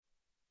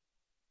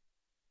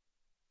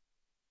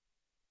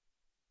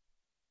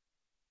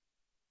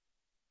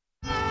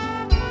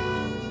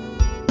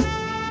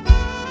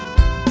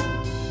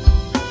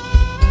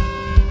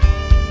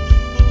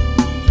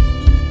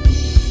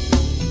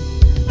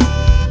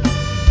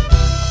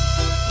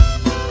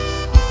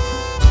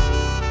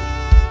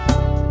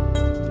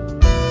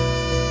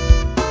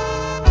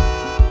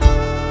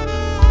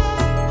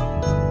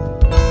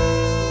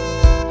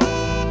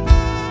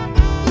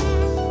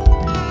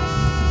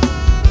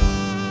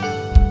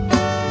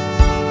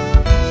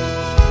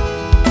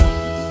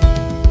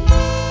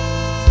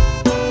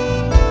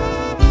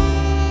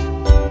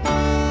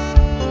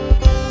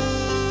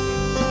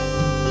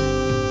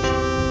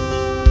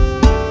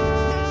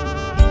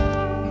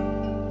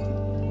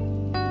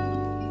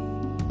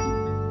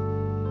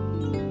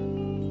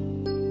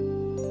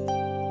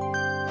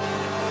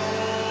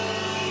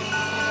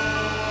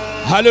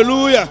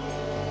Hallelujah.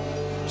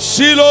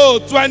 Shiloh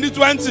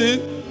 2020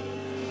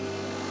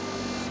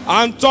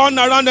 and turn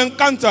around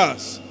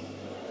encounters.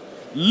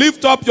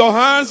 Lift up your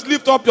hands,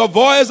 lift up your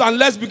voice, and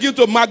let's begin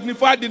to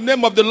magnify the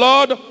name of the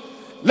Lord.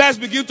 Let's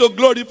begin to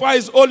glorify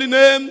his holy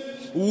name.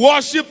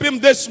 Worship him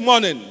this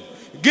morning.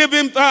 Give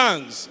him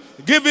thanks.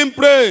 Give him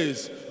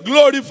praise.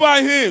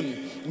 Glorify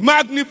him.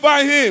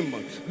 Magnify him.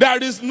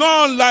 There is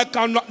none like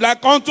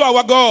unto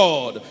our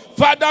God.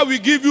 Father, we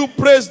give you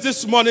praise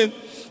this morning.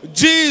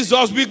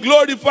 Jesus, we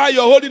glorify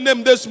your holy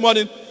name this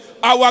morning.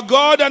 Our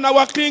God and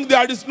our King,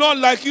 there is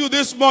none like you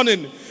this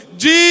morning.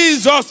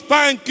 Jesus,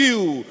 thank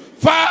you.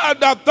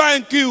 Father,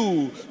 thank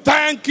you.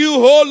 Thank you,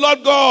 oh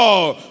Lord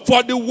God,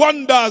 for the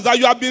wonders that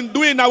you have been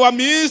doing in our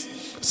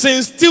midst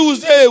since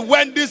Tuesday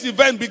when this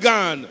event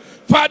began.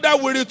 Father,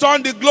 we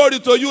return the glory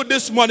to you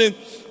this morning.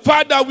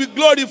 Father, we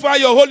glorify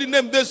your holy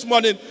name this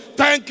morning.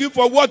 Thank you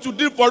for what you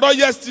did for us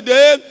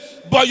yesterday.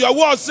 But your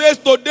word says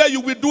today you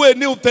will do a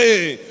new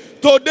thing.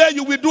 Today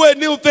you will do a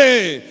new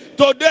thing.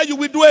 Today you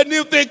will do a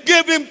new thing.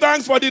 Give him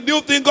thanks for the new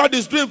thing God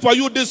is doing for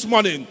you this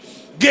morning.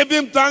 Give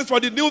him thanks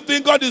for the new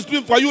thing God is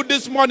doing for you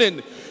this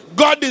morning.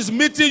 God is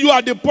meeting you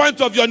at the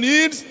point of your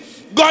needs.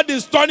 God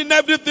is turning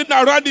everything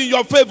around in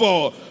your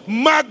favor.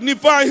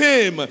 Magnify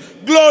him.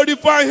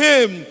 Glorify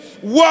him.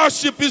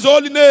 Worship his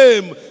holy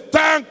name.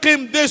 Thank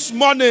him this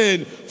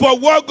morning for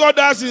what God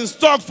has in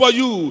stock for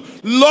you.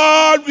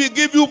 Lord, we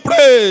give you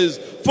praise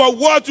for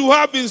what you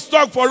have in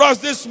stock for us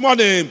this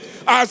morning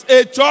as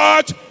a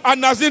church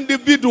and as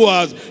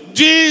individuals.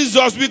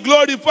 Jesus, we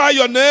glorify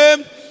your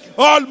name.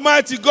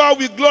 Almighty God,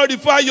 we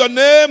glorify your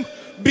name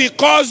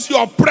because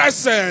your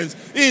presence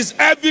is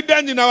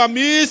evident in our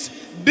midst.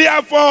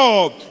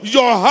 Therefore,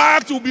 your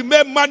heart will be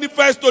made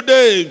manifest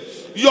today.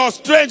 Your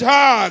strange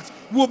heart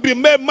will be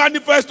made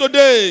manifest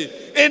today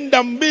in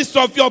the midst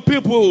of your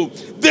people.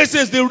 This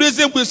is the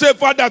reason we say,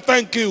 Father,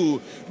 thank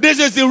you. This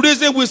is the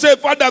reason we say,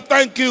 Father,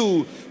 thank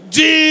you.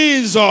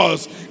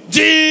 Jesus,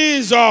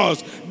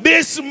 Jesus,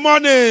 this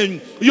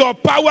morning, your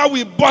power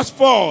will burst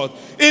forth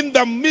in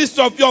the midst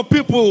of your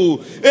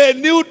people. A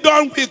new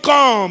dawn will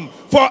come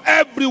for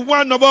every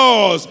one of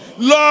us.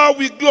 Lord,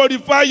 we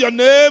glorify your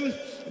name.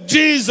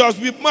 Jesus,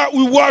 we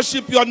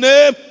worship your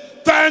name.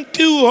 Thank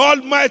you,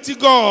 Almighty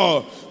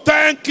God.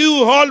 Thank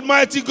you,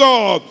 Almighty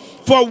God,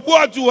 for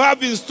what you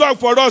have in stock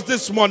for us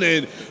this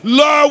morning.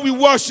 Lord, we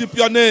worship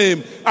your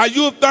name. Are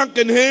you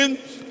thanking him?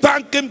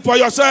 Thank him for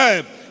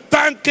yourself.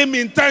 Thank him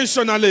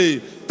intentionally.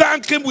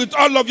 Thank him with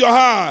all of your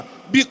heart.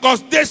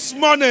 Because this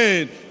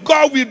morning,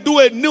 God will do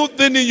a new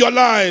thing in your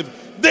life.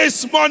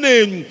 This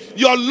morning,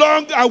 your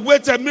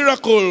long-awaited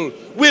miracle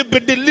will be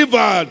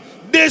delivered.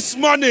 This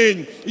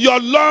morning, your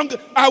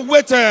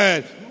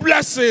long-awaited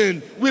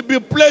blessing will be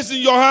placed in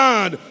your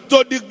hand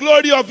to the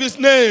glory of his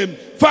name.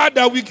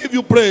 Father, we give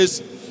you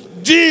praise.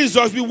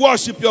 Jesus, we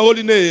worship your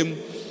holy name.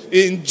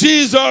 In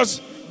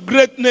Jesus'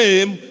 great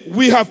name,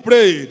 we have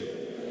prayed.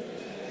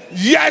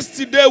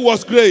 Yesterday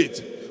was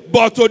great,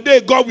 but today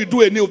God will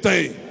do a new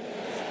thing.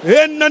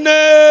 In the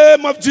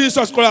name of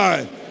Jesus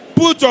Christ,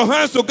 put your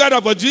hands together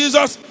for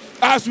Jesus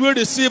as we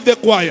receive the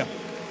choir.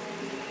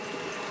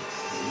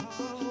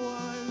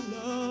 I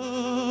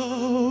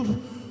love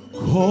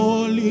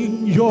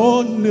calling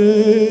your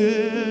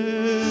name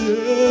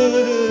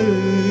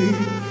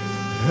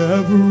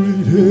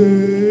every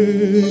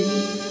day.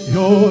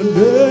 Your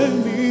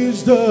name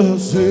is the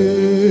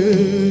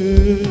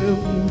same,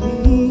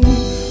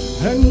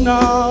 and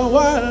now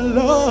I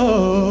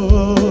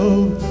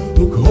love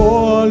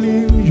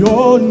calling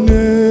your name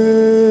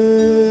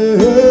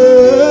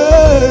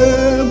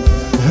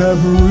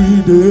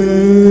every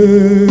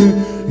day.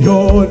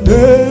 Your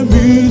name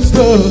is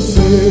the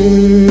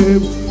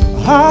same.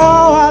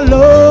 How I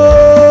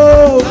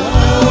love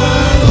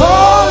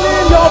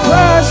calling your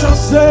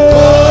precious name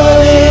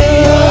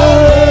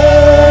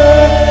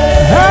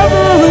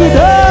every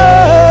day.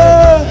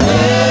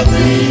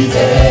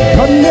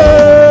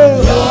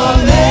 Your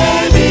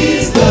name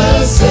is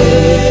the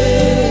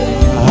same.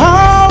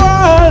 How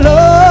I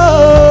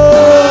love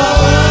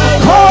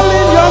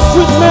calling your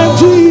sweet name,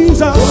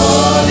 Jesus.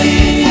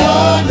 Calling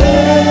your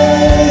name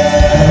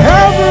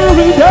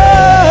every day.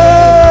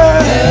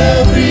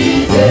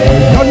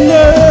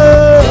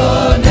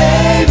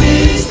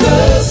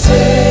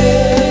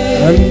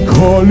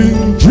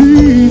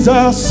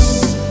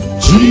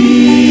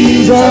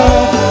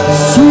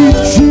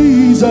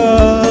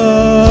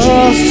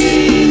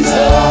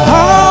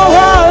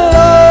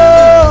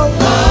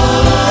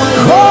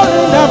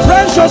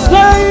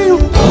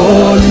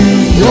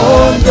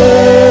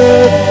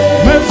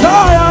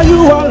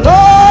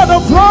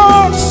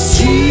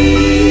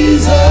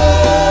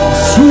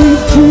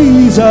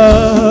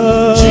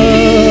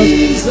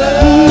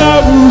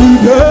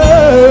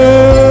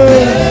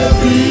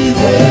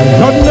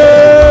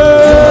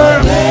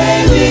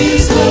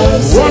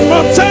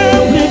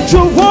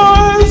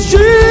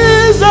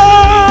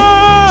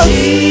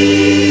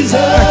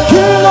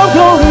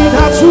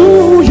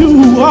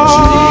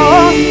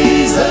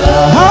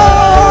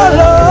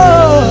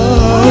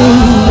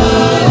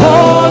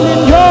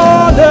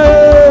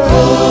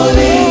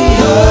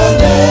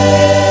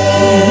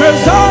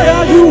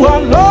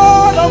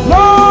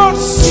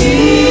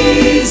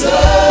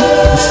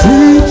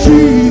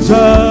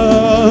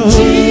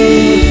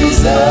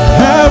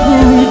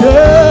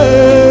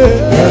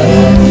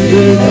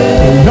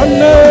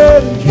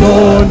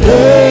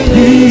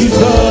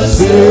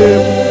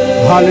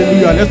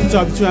 Hallelujah. Let's put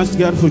our two hands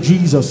together for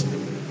Jesus.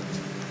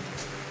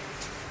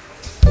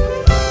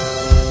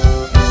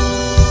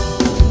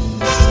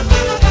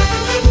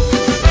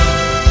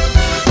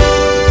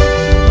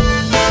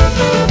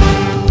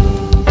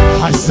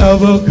 I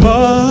serve a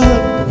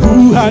God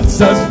who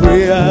answers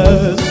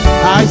prayers.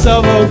 I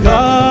serve a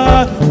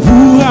God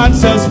who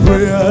answers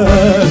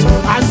prayers.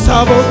 I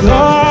serve a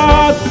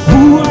God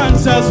who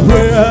answers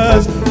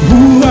prayers.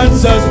 Who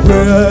answers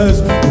prayers?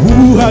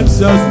 Who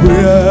answers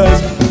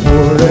prayers?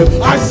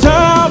 I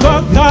serve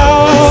a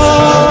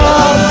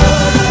God.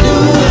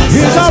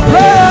 He's a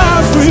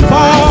prayer-free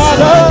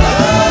Father,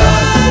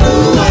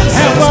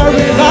 ever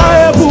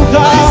reliable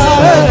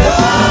God,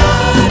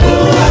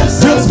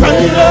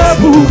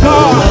 dependable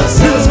God,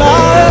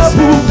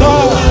 reliable God.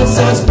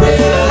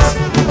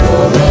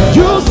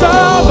 You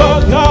serve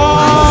a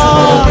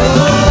God,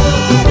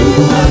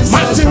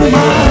 mighty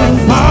man in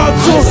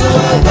battle,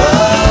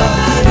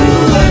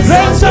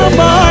 great and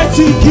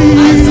mighty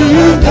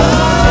King.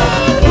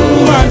 Who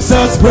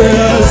answers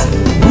prayers?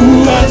 Who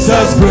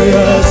answers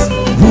prayers?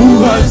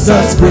 Who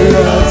answers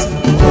prayers?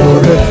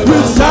 We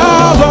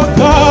serve a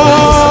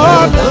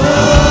God,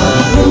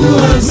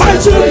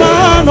 mighty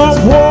man of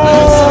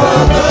war,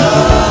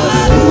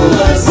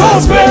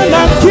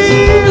 covenant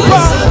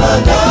keeper,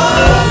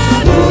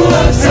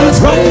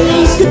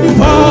 enthroned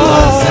keeper.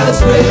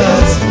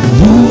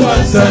 Who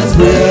answers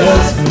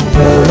prayers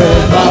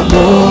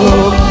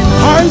forevermore?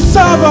 I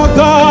serve a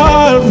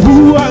God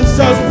who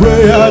answers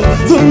prayers.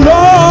 The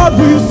Lord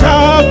we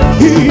serve,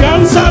 He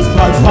answers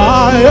by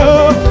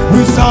fire.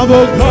 We serve a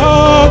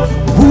God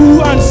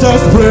who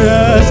answers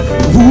prayers.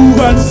 Who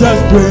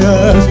answers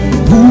prayers?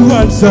 Who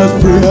answers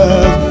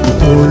prayers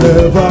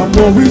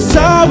forevermore? We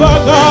serve a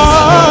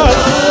God.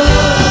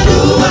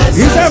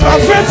 He's ever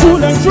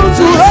faithful and true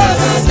to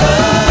us.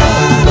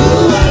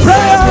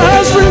 Prayers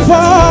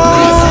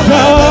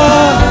Father,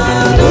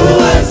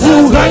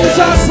 who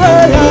answers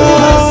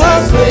prayers.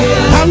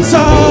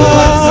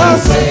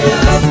 Answers.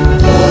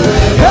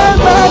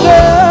 Amen,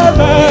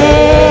 amen.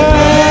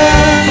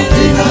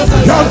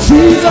 Your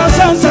Jesus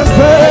answers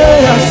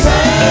prayers.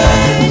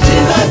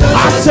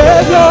 Our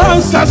Savior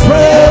answers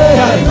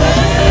prayers.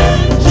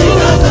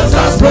 Jesus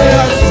answers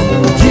prayers.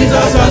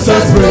 Jesus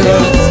answers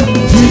prayers.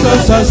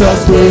 Jesus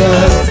answers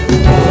prayers.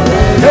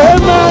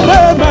 Amen,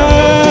 amen.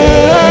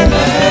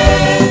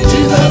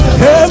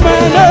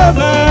 Amen,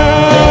 amen.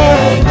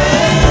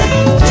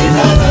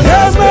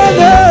 Amen,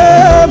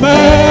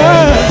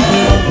 amen.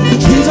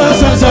 Jesus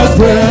answers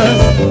prayers.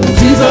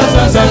 Jesus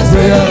answers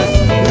prayers.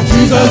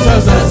 Jesus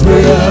answers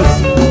prayers.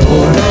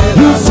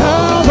 You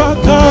serve a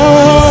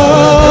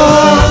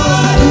God.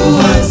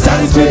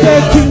 Thank you, the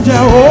King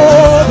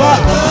Jehovah.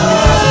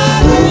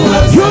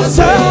 You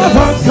serve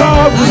a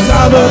God. We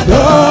serve a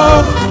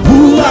God who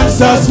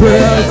answers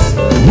prayers.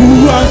 Who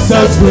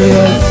answers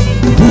prayers.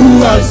 Who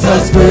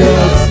answers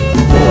prayers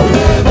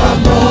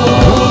forevermore.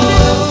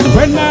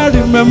 When I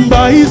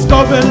remember His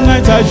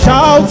covenant, I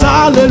shout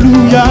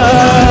hallelujah.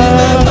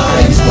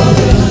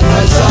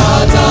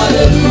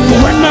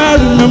 When I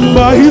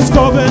remember His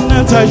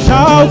covenant, I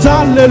shout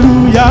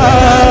hallelujah.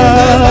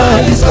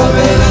 His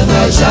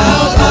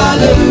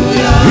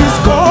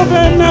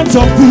covenant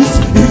of peace,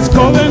 His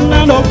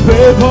covenant of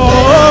favor,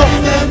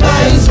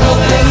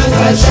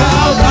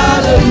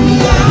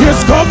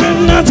 His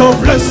covenant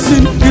of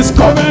blessing, His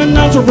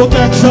covenant of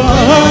protection.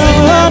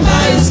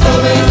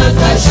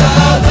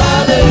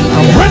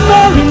 And when I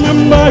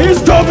remember His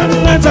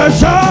covenant, I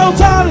shout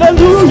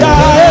hallelujah.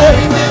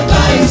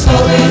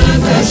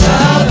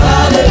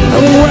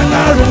 And when I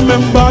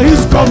remember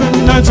His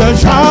covenant, I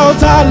shout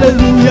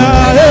hallelujah.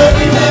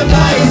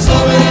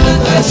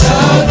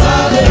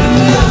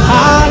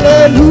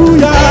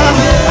 Hallelujah,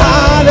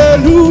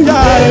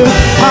 hallelujah,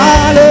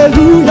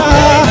 hallelujah,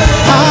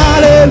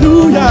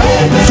 hallelujah.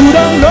 To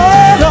the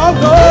Lord of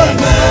God,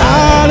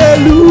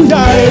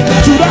 hallelujah.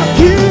 To the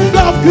King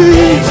of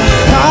Kings,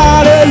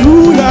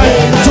 hallelujah.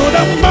 To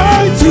the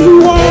mighty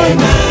one,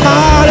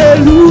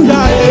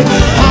 hallelujah,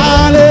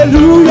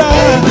 hallelujah,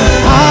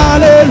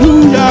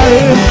 hallelujah,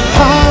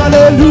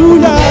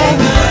 hallelujah,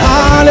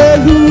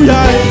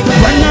 hallelujah.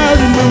 When I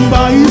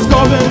remember His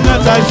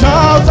covenant, I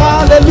shout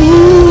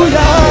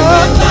hallelujah.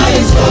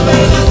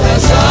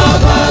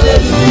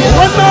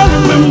 When I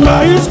remember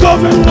His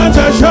covenant, I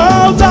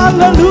shout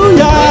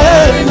hallelujah.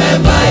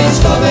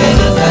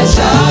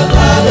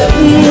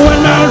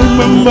 When I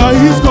remember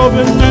His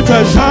covenant, I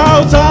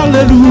shout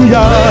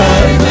hallelujah.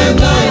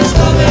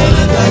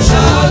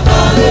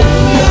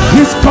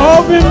 His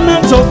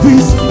covenant of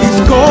peace, His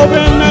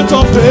covenant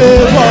of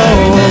favor,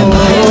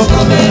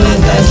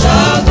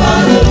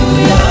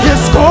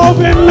 His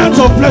covenant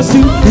of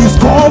blessing, His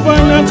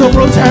covenant of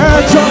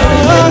protection.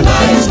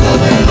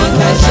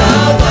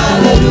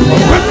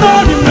 When I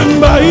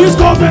remember His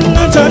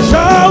covenant, I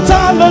shout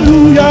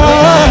hallelujah.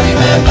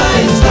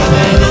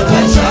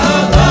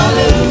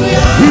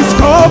 His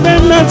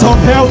covenant of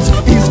health,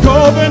 His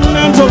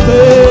covenant of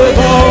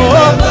favor,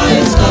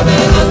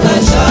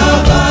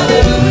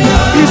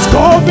 His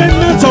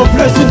covenant of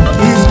blessing,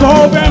 His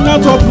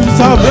covenant of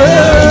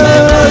preservation.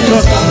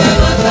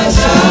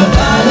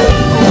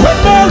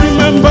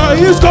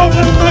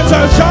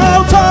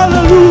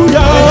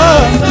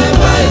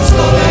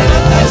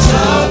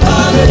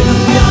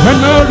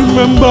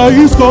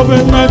 remember his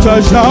covenant,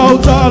 I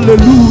shout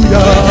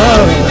hallelujah.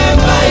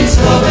 Remember his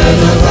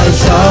covenant, I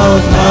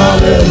shout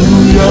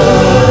hallelujah.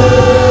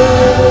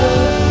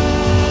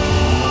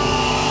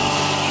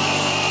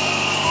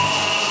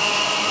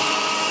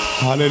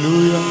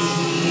 Hallelujah.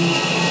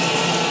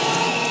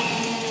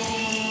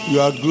 You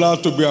are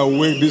glad to be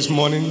awake this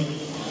morning.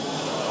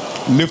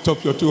 Lift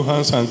up your two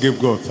hands and give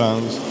God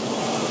thanks.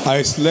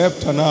 I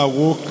slept and I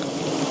awoke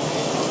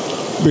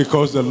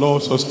because the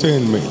Lord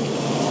sustained me.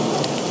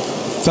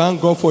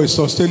 Thank God for his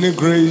sustaining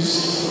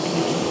grace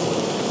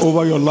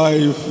over your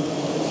life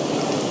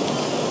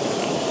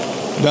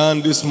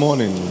than this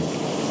morning.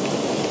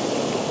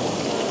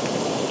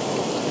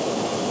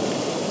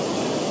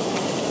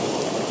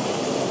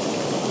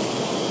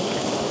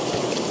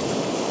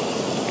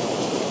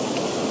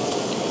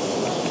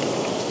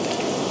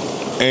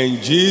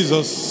 In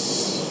Jesus'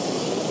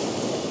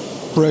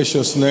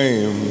 precious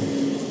name,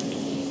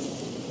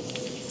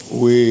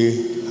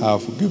 we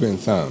have given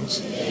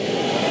thanks.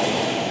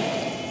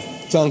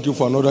 Thank you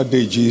for another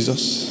day,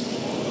 Jesus.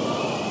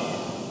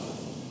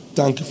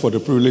 Thank you for the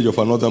privilege of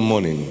another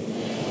morning.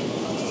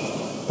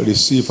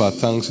 Receive our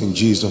thanks in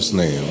Jesus'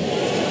 name.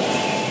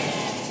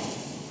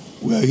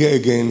 We are here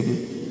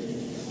again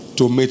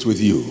to meet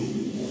with you.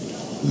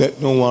 Let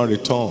no one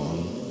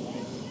return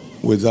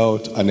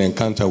without an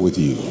encounter with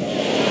you.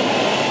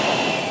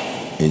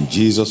 In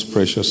Jesus'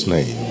 precious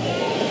name.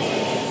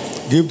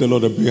 Give the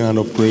Lord a big hand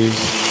of praise.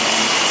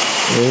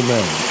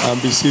 Amen.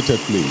 And be seated,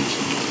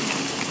 please.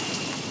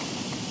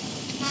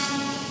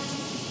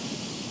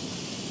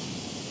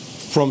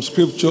 From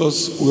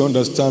scriptures, we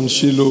understand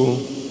Shiloh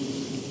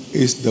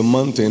is the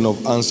mountain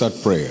of answered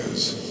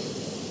prayers.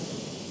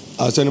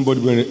 Has anybody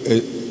been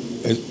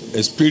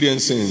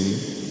experiencing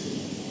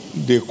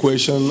the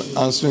question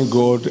answering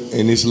God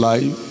in his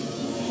life?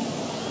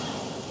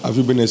 Have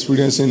you been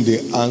experiencing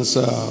the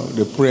answer,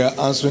 the prayer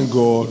answering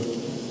God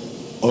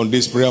on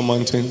this prayer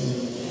mountain?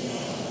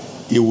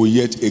 He will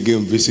yet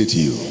again visit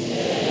you.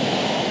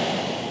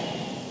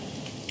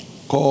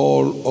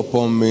 Call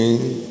upon me,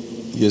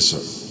 yes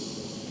sir,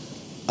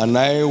 and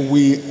I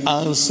will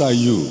answer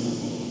you.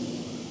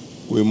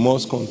 We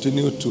must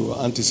continue to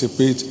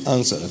anticipate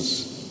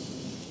answers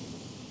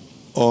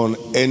on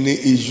any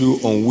issue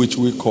on which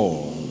we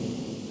call.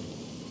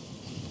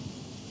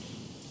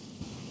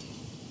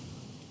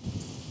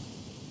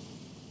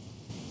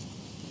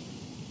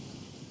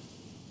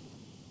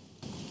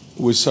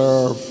 We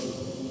serve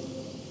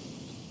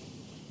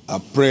a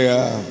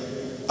prayer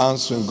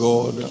answering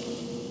God.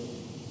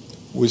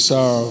 We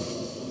serve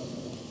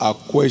a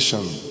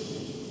question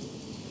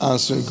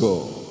answering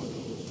God.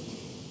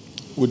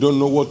 We don't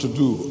know what to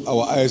do.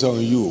 Our eyes are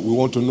on you. We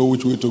want to know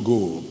which way to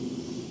go.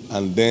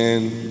 And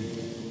then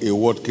a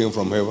word came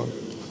from heaven.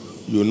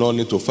 You will not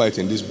need to fight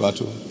in this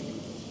battle.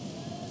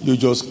 You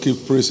just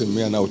keep praising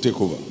me and I will take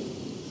over.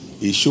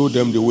 He showed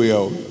them the way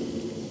out.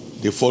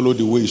 They followed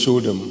the way he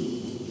showed them.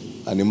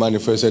 And he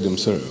manifested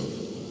himself.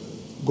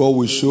 God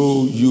will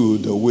show you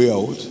the way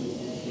out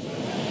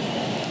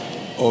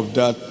of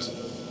that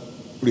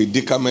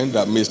predicament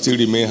that may still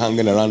remain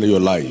hanging around your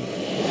life.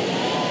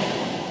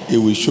 He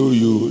will show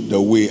you the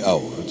way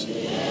out.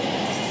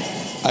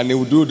 And he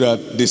will do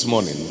that this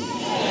morning.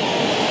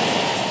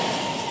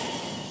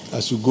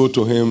 As you go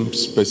to him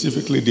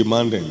specifically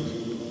demanding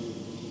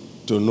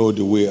to know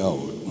the way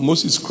out.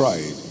 Moses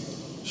cried,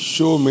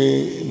 show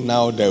me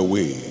now thy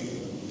way.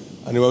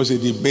 And the Bible said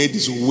he made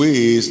his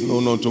ways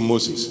known unto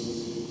Moses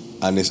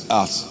and his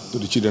acts to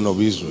the children of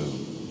Israel.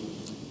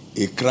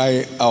 He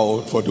cried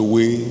out for the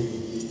way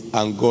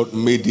and God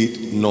made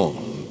it known.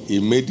 He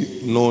made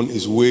it known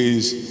his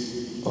ways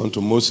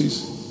unto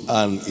Moses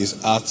and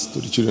his acts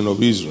to the children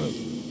of Israel.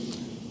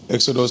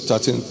 Exodus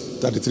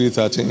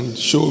 33:13,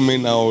 show me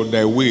now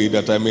thy way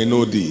that I may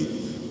know thee.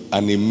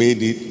 And he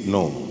made it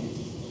known.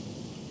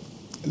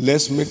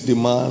 Let's make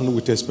demand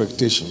with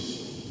expectation.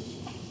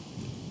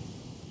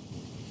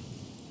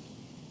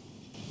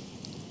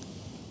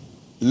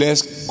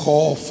 Let's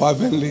call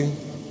fervently.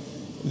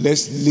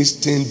 Let's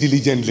listen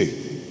diligently.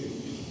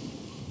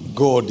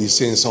 God is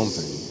saying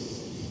something.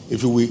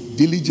 If you will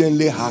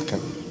diligently hearken,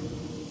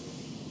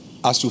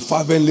 as you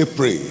fervently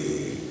pray,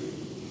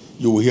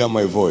 you will hear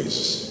my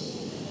voice.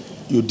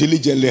 You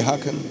diligently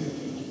hearken,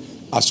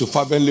 as you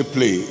fervently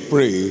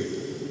pray,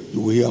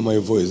 you will hear my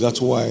voice.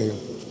 That's why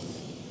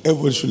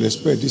everyone should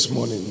expect this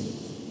morning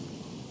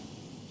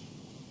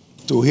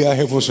to hear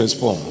heaven's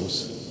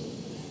response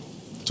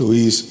to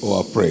his or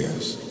our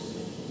prayers.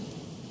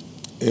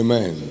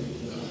 Amen.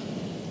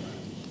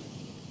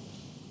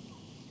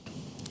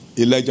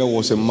 Elijah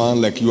was a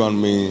man like you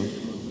and me.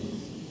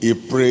 He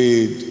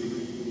prayed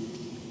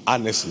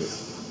earnestly.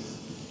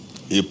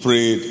 He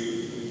prayed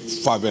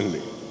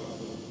fervently.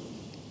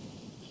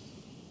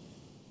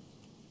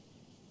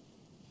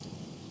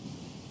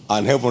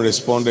 And heaven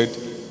responded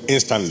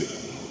instantly.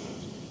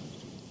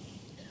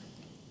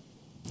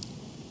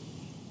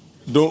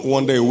 Don't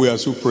wander away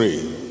as you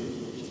pray.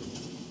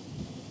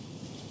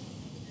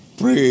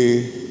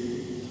 Pray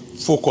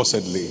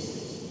focusedly.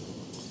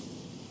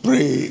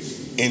 Pray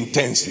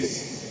intensely.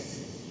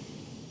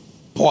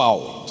 pour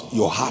out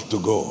your heart to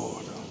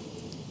God,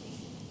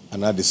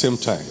 and at the same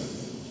time,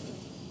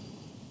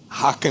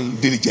 hearken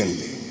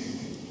diligently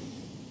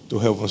to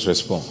heaven's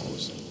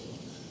response,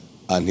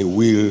 and He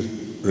will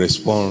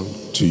respond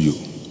to you.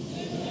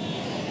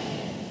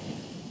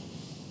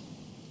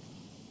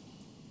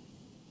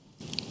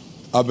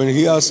 I've been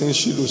here since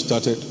Shiloh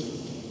started.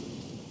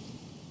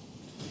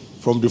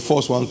 From the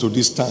first one to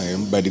this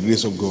time, by the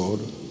grace of God,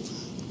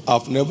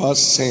 I've never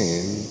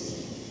seen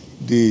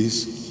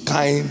this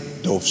kind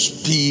of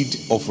speed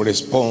of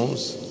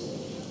response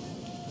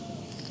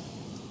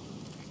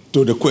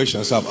to the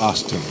questions I've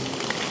asked Him.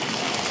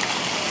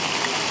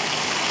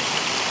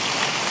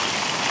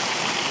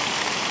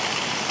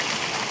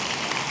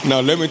 Now,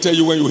 let me tell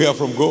you, when you hear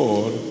from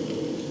God,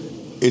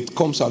 it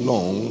comes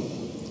along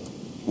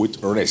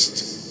with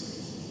rest.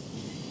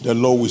 The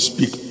Lord will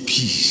speak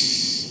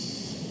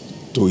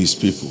peace to His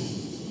people.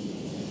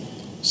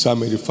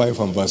 Psalm 85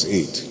 and verse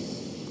 8.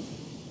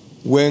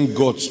 When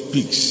God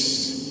speaks,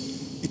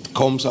 it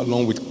comes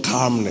along with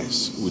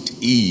calmness, with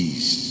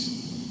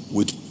ease,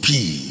 with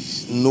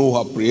peace, no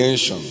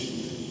apprehension,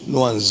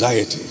 no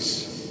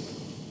anxieties.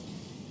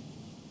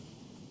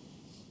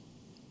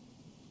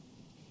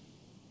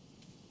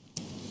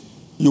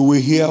 You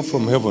will hear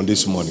from heaven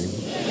this morning.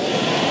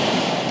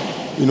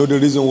 You know the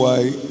reason why?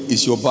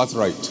 It's your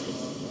birthright.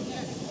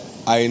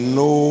 I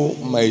know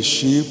my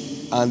sheep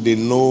and they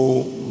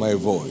know my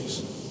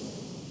voice.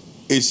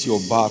 It's your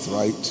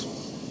birthright.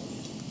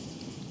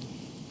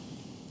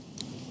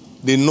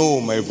 They know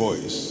my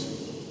voice.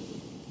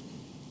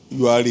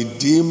 You are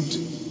redeemed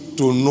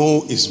to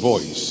know His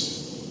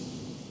voice.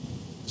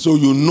 So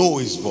you know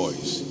His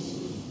voice.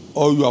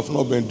 All you have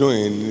not been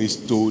doing is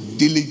to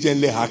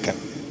diligently hearken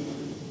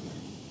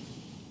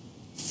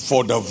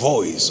for the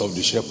voice of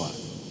the shepherd.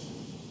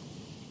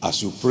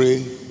 As you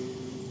pray,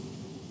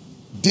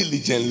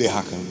 diligently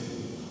hearken,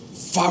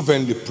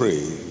 fervently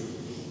pray,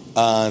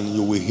 and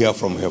you will hear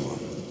from heaven.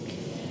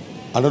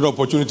 Another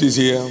opportunity is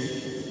here,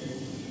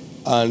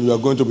 and you are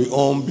going to be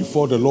on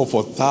before the Lord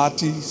for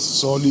 30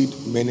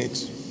 solid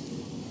minutes.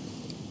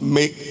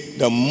 Make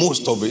the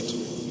most of it.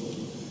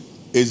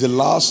 It's the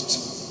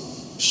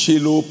last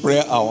Shiloh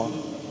prayer hour,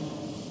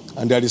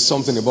 and there is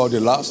something about the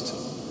last.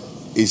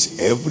 It's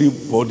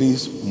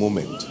everybody's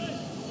moment.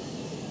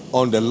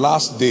 On the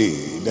last day,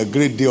 the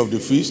great day of the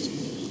feast,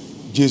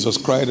 Jesus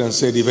cried and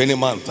said, if any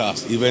man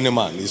thirst, if any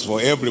man, it's for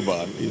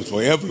everyone, it's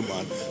for every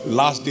man.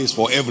 Last day is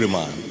for every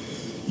man.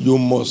 You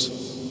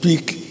must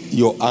pick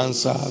your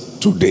answer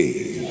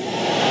today.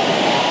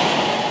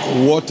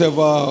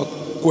 Whatever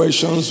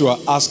questions you are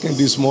asking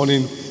this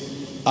morning,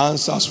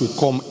 answers will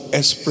come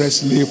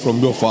expressly from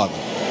your Father.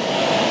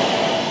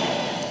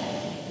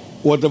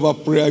 Whatever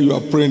prayer you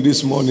are praying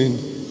this morning,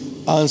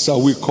 answer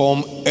will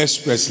come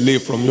expressly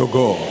from your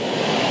God.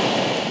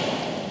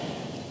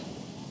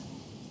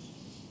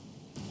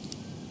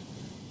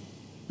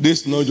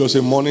 This is not just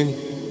a morning,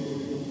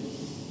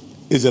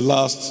 it's the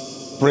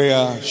last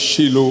prayer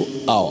Shiloh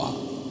hour.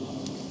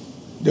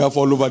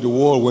 Therefore, all over the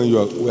world,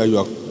 where you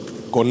are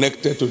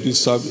connected to this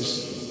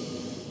service,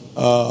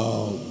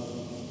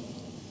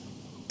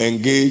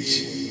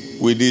 engage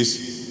with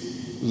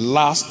this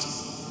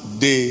last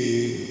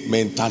day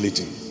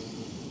mentality.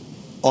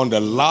 On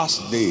the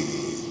last day,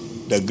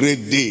 the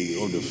great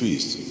day of the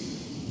feast,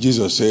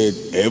 Jesus said,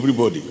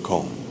 everybody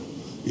come.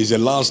 It's the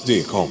last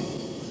day, come.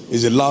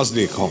 It's the last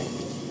day, come.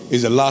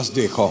 It's the last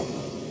day, come.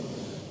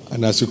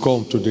 And as you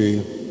come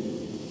today,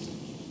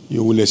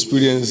 you will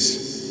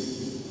experience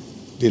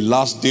the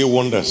last day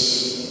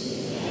wonders.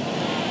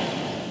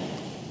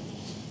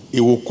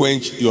 It will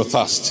quench your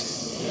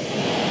thirst.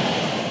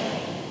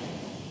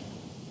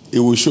 It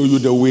will show you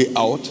the way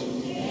out.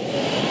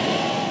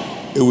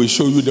 It will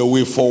show you the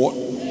way forward.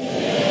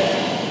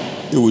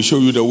 It will show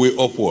you the way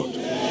upward.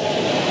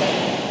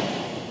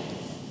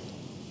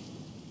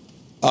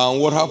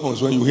 And what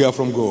happens when you hear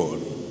from God?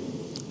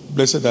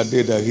 Blessed are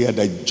they that hear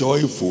the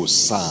joyful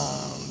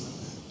sound.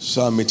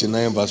 Psalm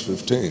 89 verse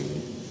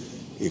 15.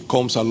 It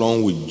comes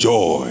along with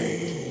joy.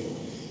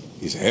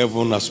 His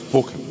heaven has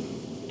spoken.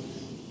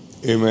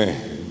 Amen.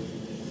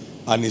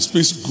 And He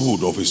speaks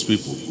good of His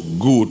people.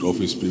 Good of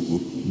His people.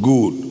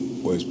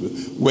 Good for His people.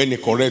 When He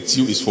corrects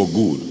you, it's for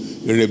good.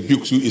 He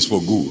rebukes you, it's for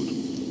good.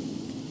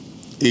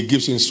 He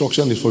gives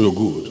instruction, it's for your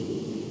good.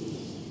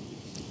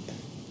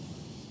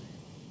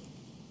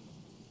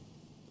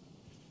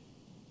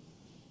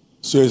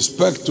 So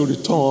expect to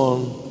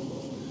return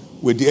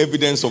with the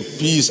evidence of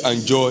peace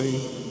and joy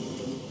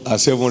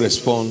as heaven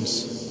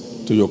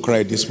responds to your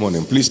cry this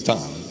morning. Please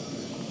stand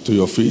to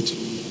your feet.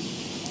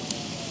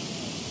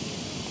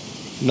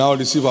 Now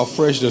receive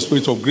afresh the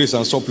spirit of grace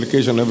and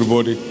supplication,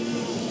 everybody.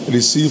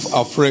 Receive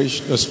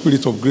afresh the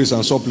spirit of grace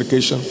and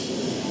supplication.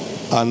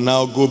 And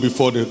now go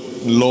before the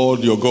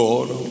Lord your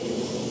God.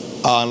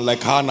 And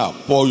like Hannah,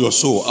 pour your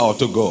soul out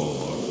to God.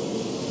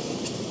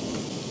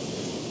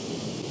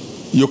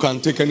 You can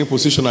take any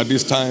position at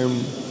this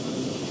time.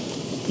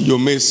 You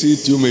may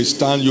sit, you may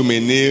stand, you may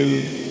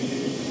kneel.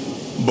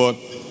 But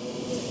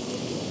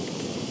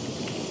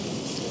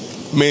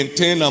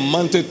maintain a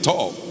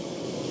mountaintop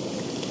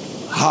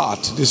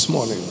heart this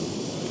morning.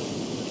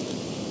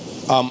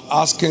 I'm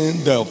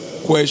asking the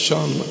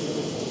question,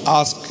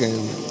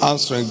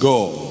 answering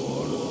God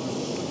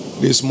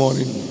this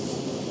morning.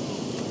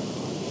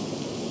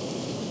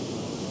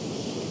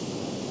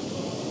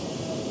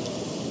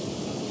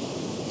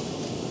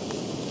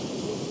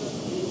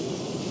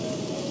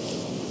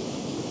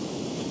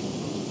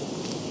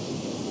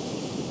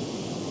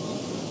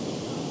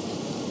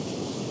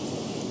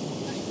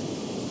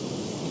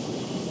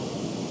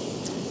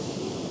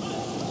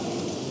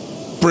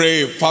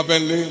 Pray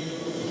fervently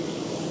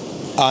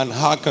and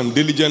hearken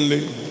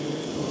diligently.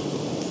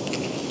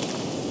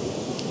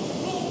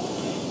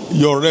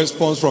 Your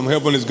response from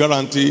heaven is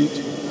guaranteed.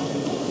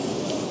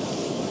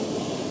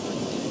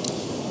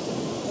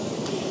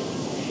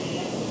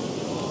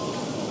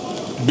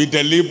 Be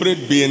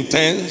deliberate, be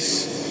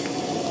intense,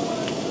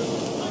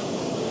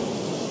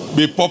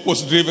 be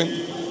purpose driven,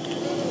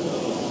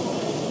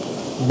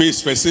 be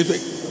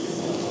specific.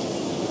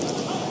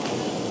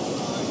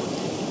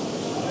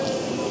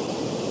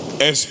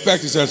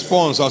 Expect his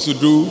response as you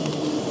do.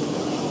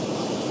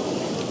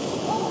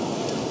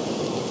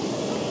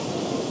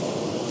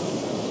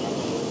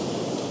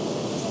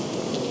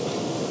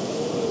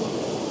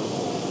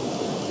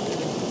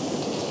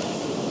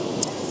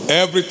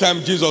 Every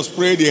time Jesus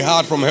prayed, he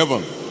heard from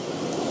heaven.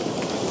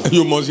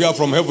 You must hear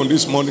from heaven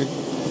this morning.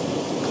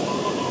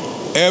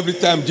 Every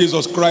time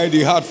Jesus cried,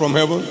 he heard from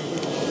heaven.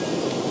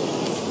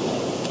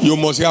 You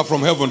must hear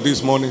from heaven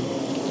this morning.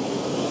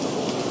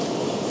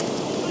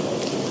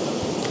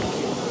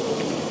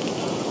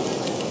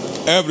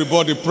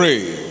 Everybody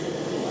pray.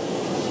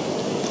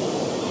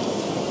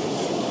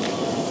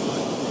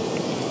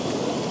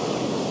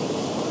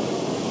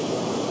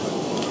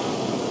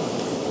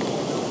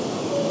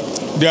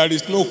 There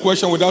is no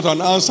question without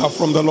an answer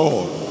from the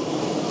Lord.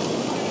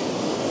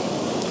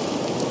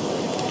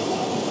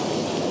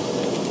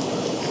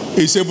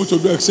 He's able to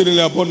do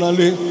exceedingly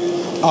abundantly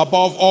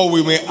above all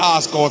we may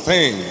ask or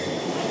think,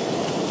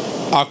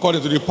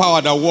 according to the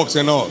power that works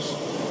in us.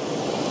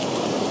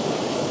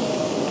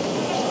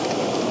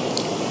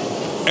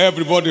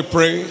 Everybody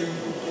pray,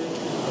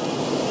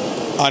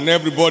 and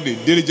everybody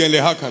diligently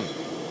hearken.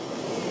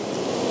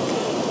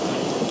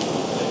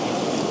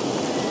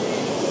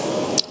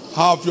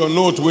 Have your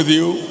note with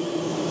you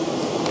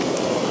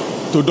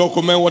to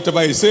document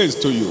whatever he says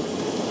to you.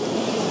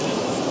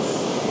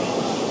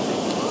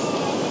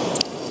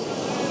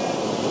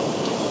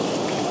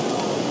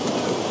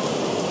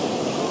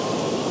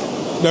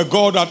 The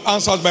God that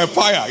answers by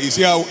fire is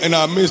here in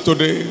our midst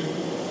today.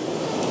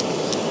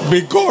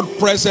 Be God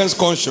presence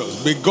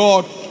conscious. Be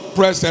God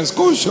presence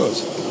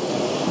conscious.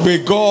 Be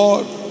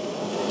God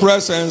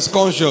presence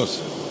conscious.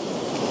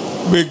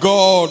 Be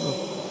God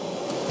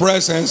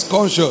presence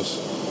conscious.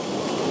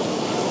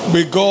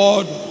 Be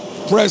God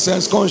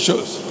presence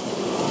conscious.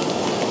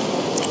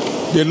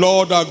 The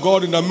Lord our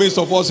God in the midst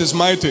of us is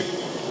mighty.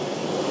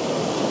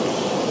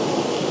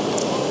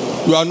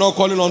 You are not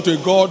calling unto a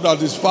God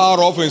that is far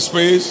off in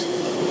space.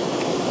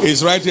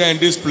 He's right here in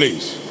this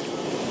place.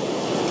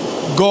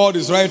 God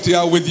is right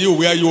here with you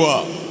where you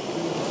are.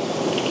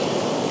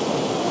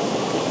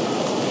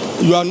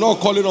 You are not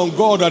calling on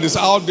God that is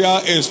out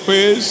there in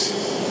space.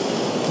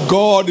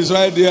 God is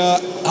right there,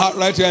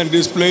 right here in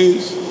this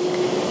place,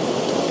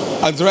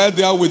 and right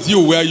there with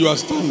you where you are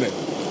standing.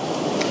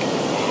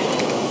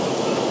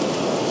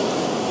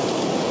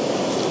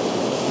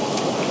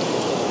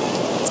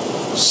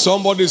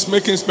 Somebody is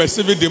making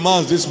specific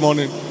demands this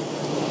morning,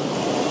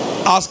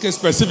 asking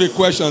specific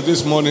questions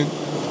this morning,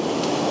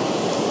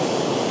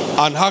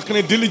 and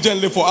hearkening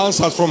diligently for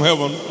answers from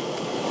heaven.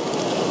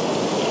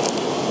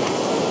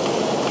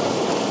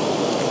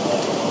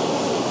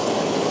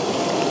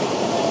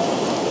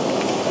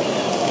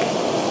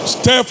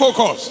 Stay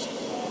focused.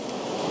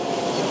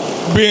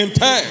 Be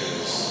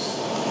intense.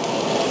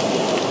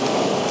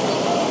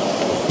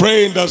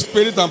 Pray in the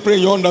spirit and pray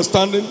in your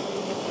understanding.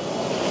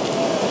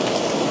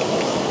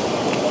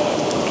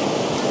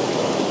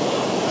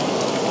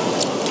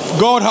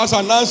 God has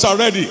an answer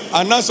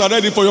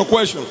ready for your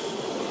question.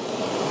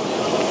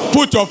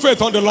 Put your faith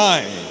on the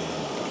line.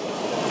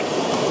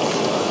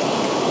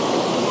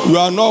 You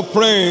are not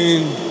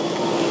praying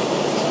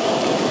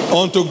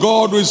unto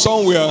God with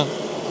somewhere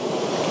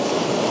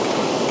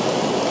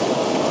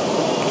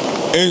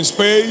in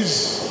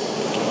space.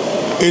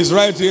 Is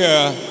right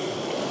here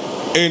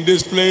in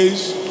this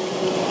place,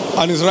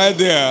 and is right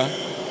there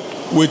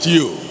with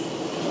you,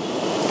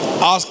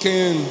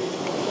 asking,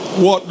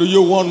 what do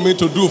you want me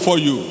to do for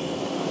you?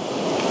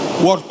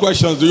 What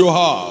questions do you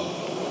have?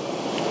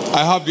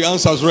 I have the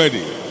answers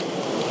ready.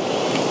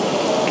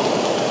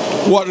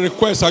 What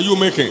requests are you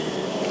making?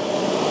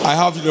 I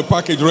have the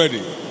package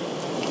ready.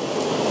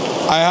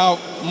 I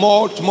have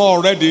much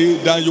more ready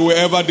than you will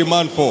ever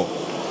demand for.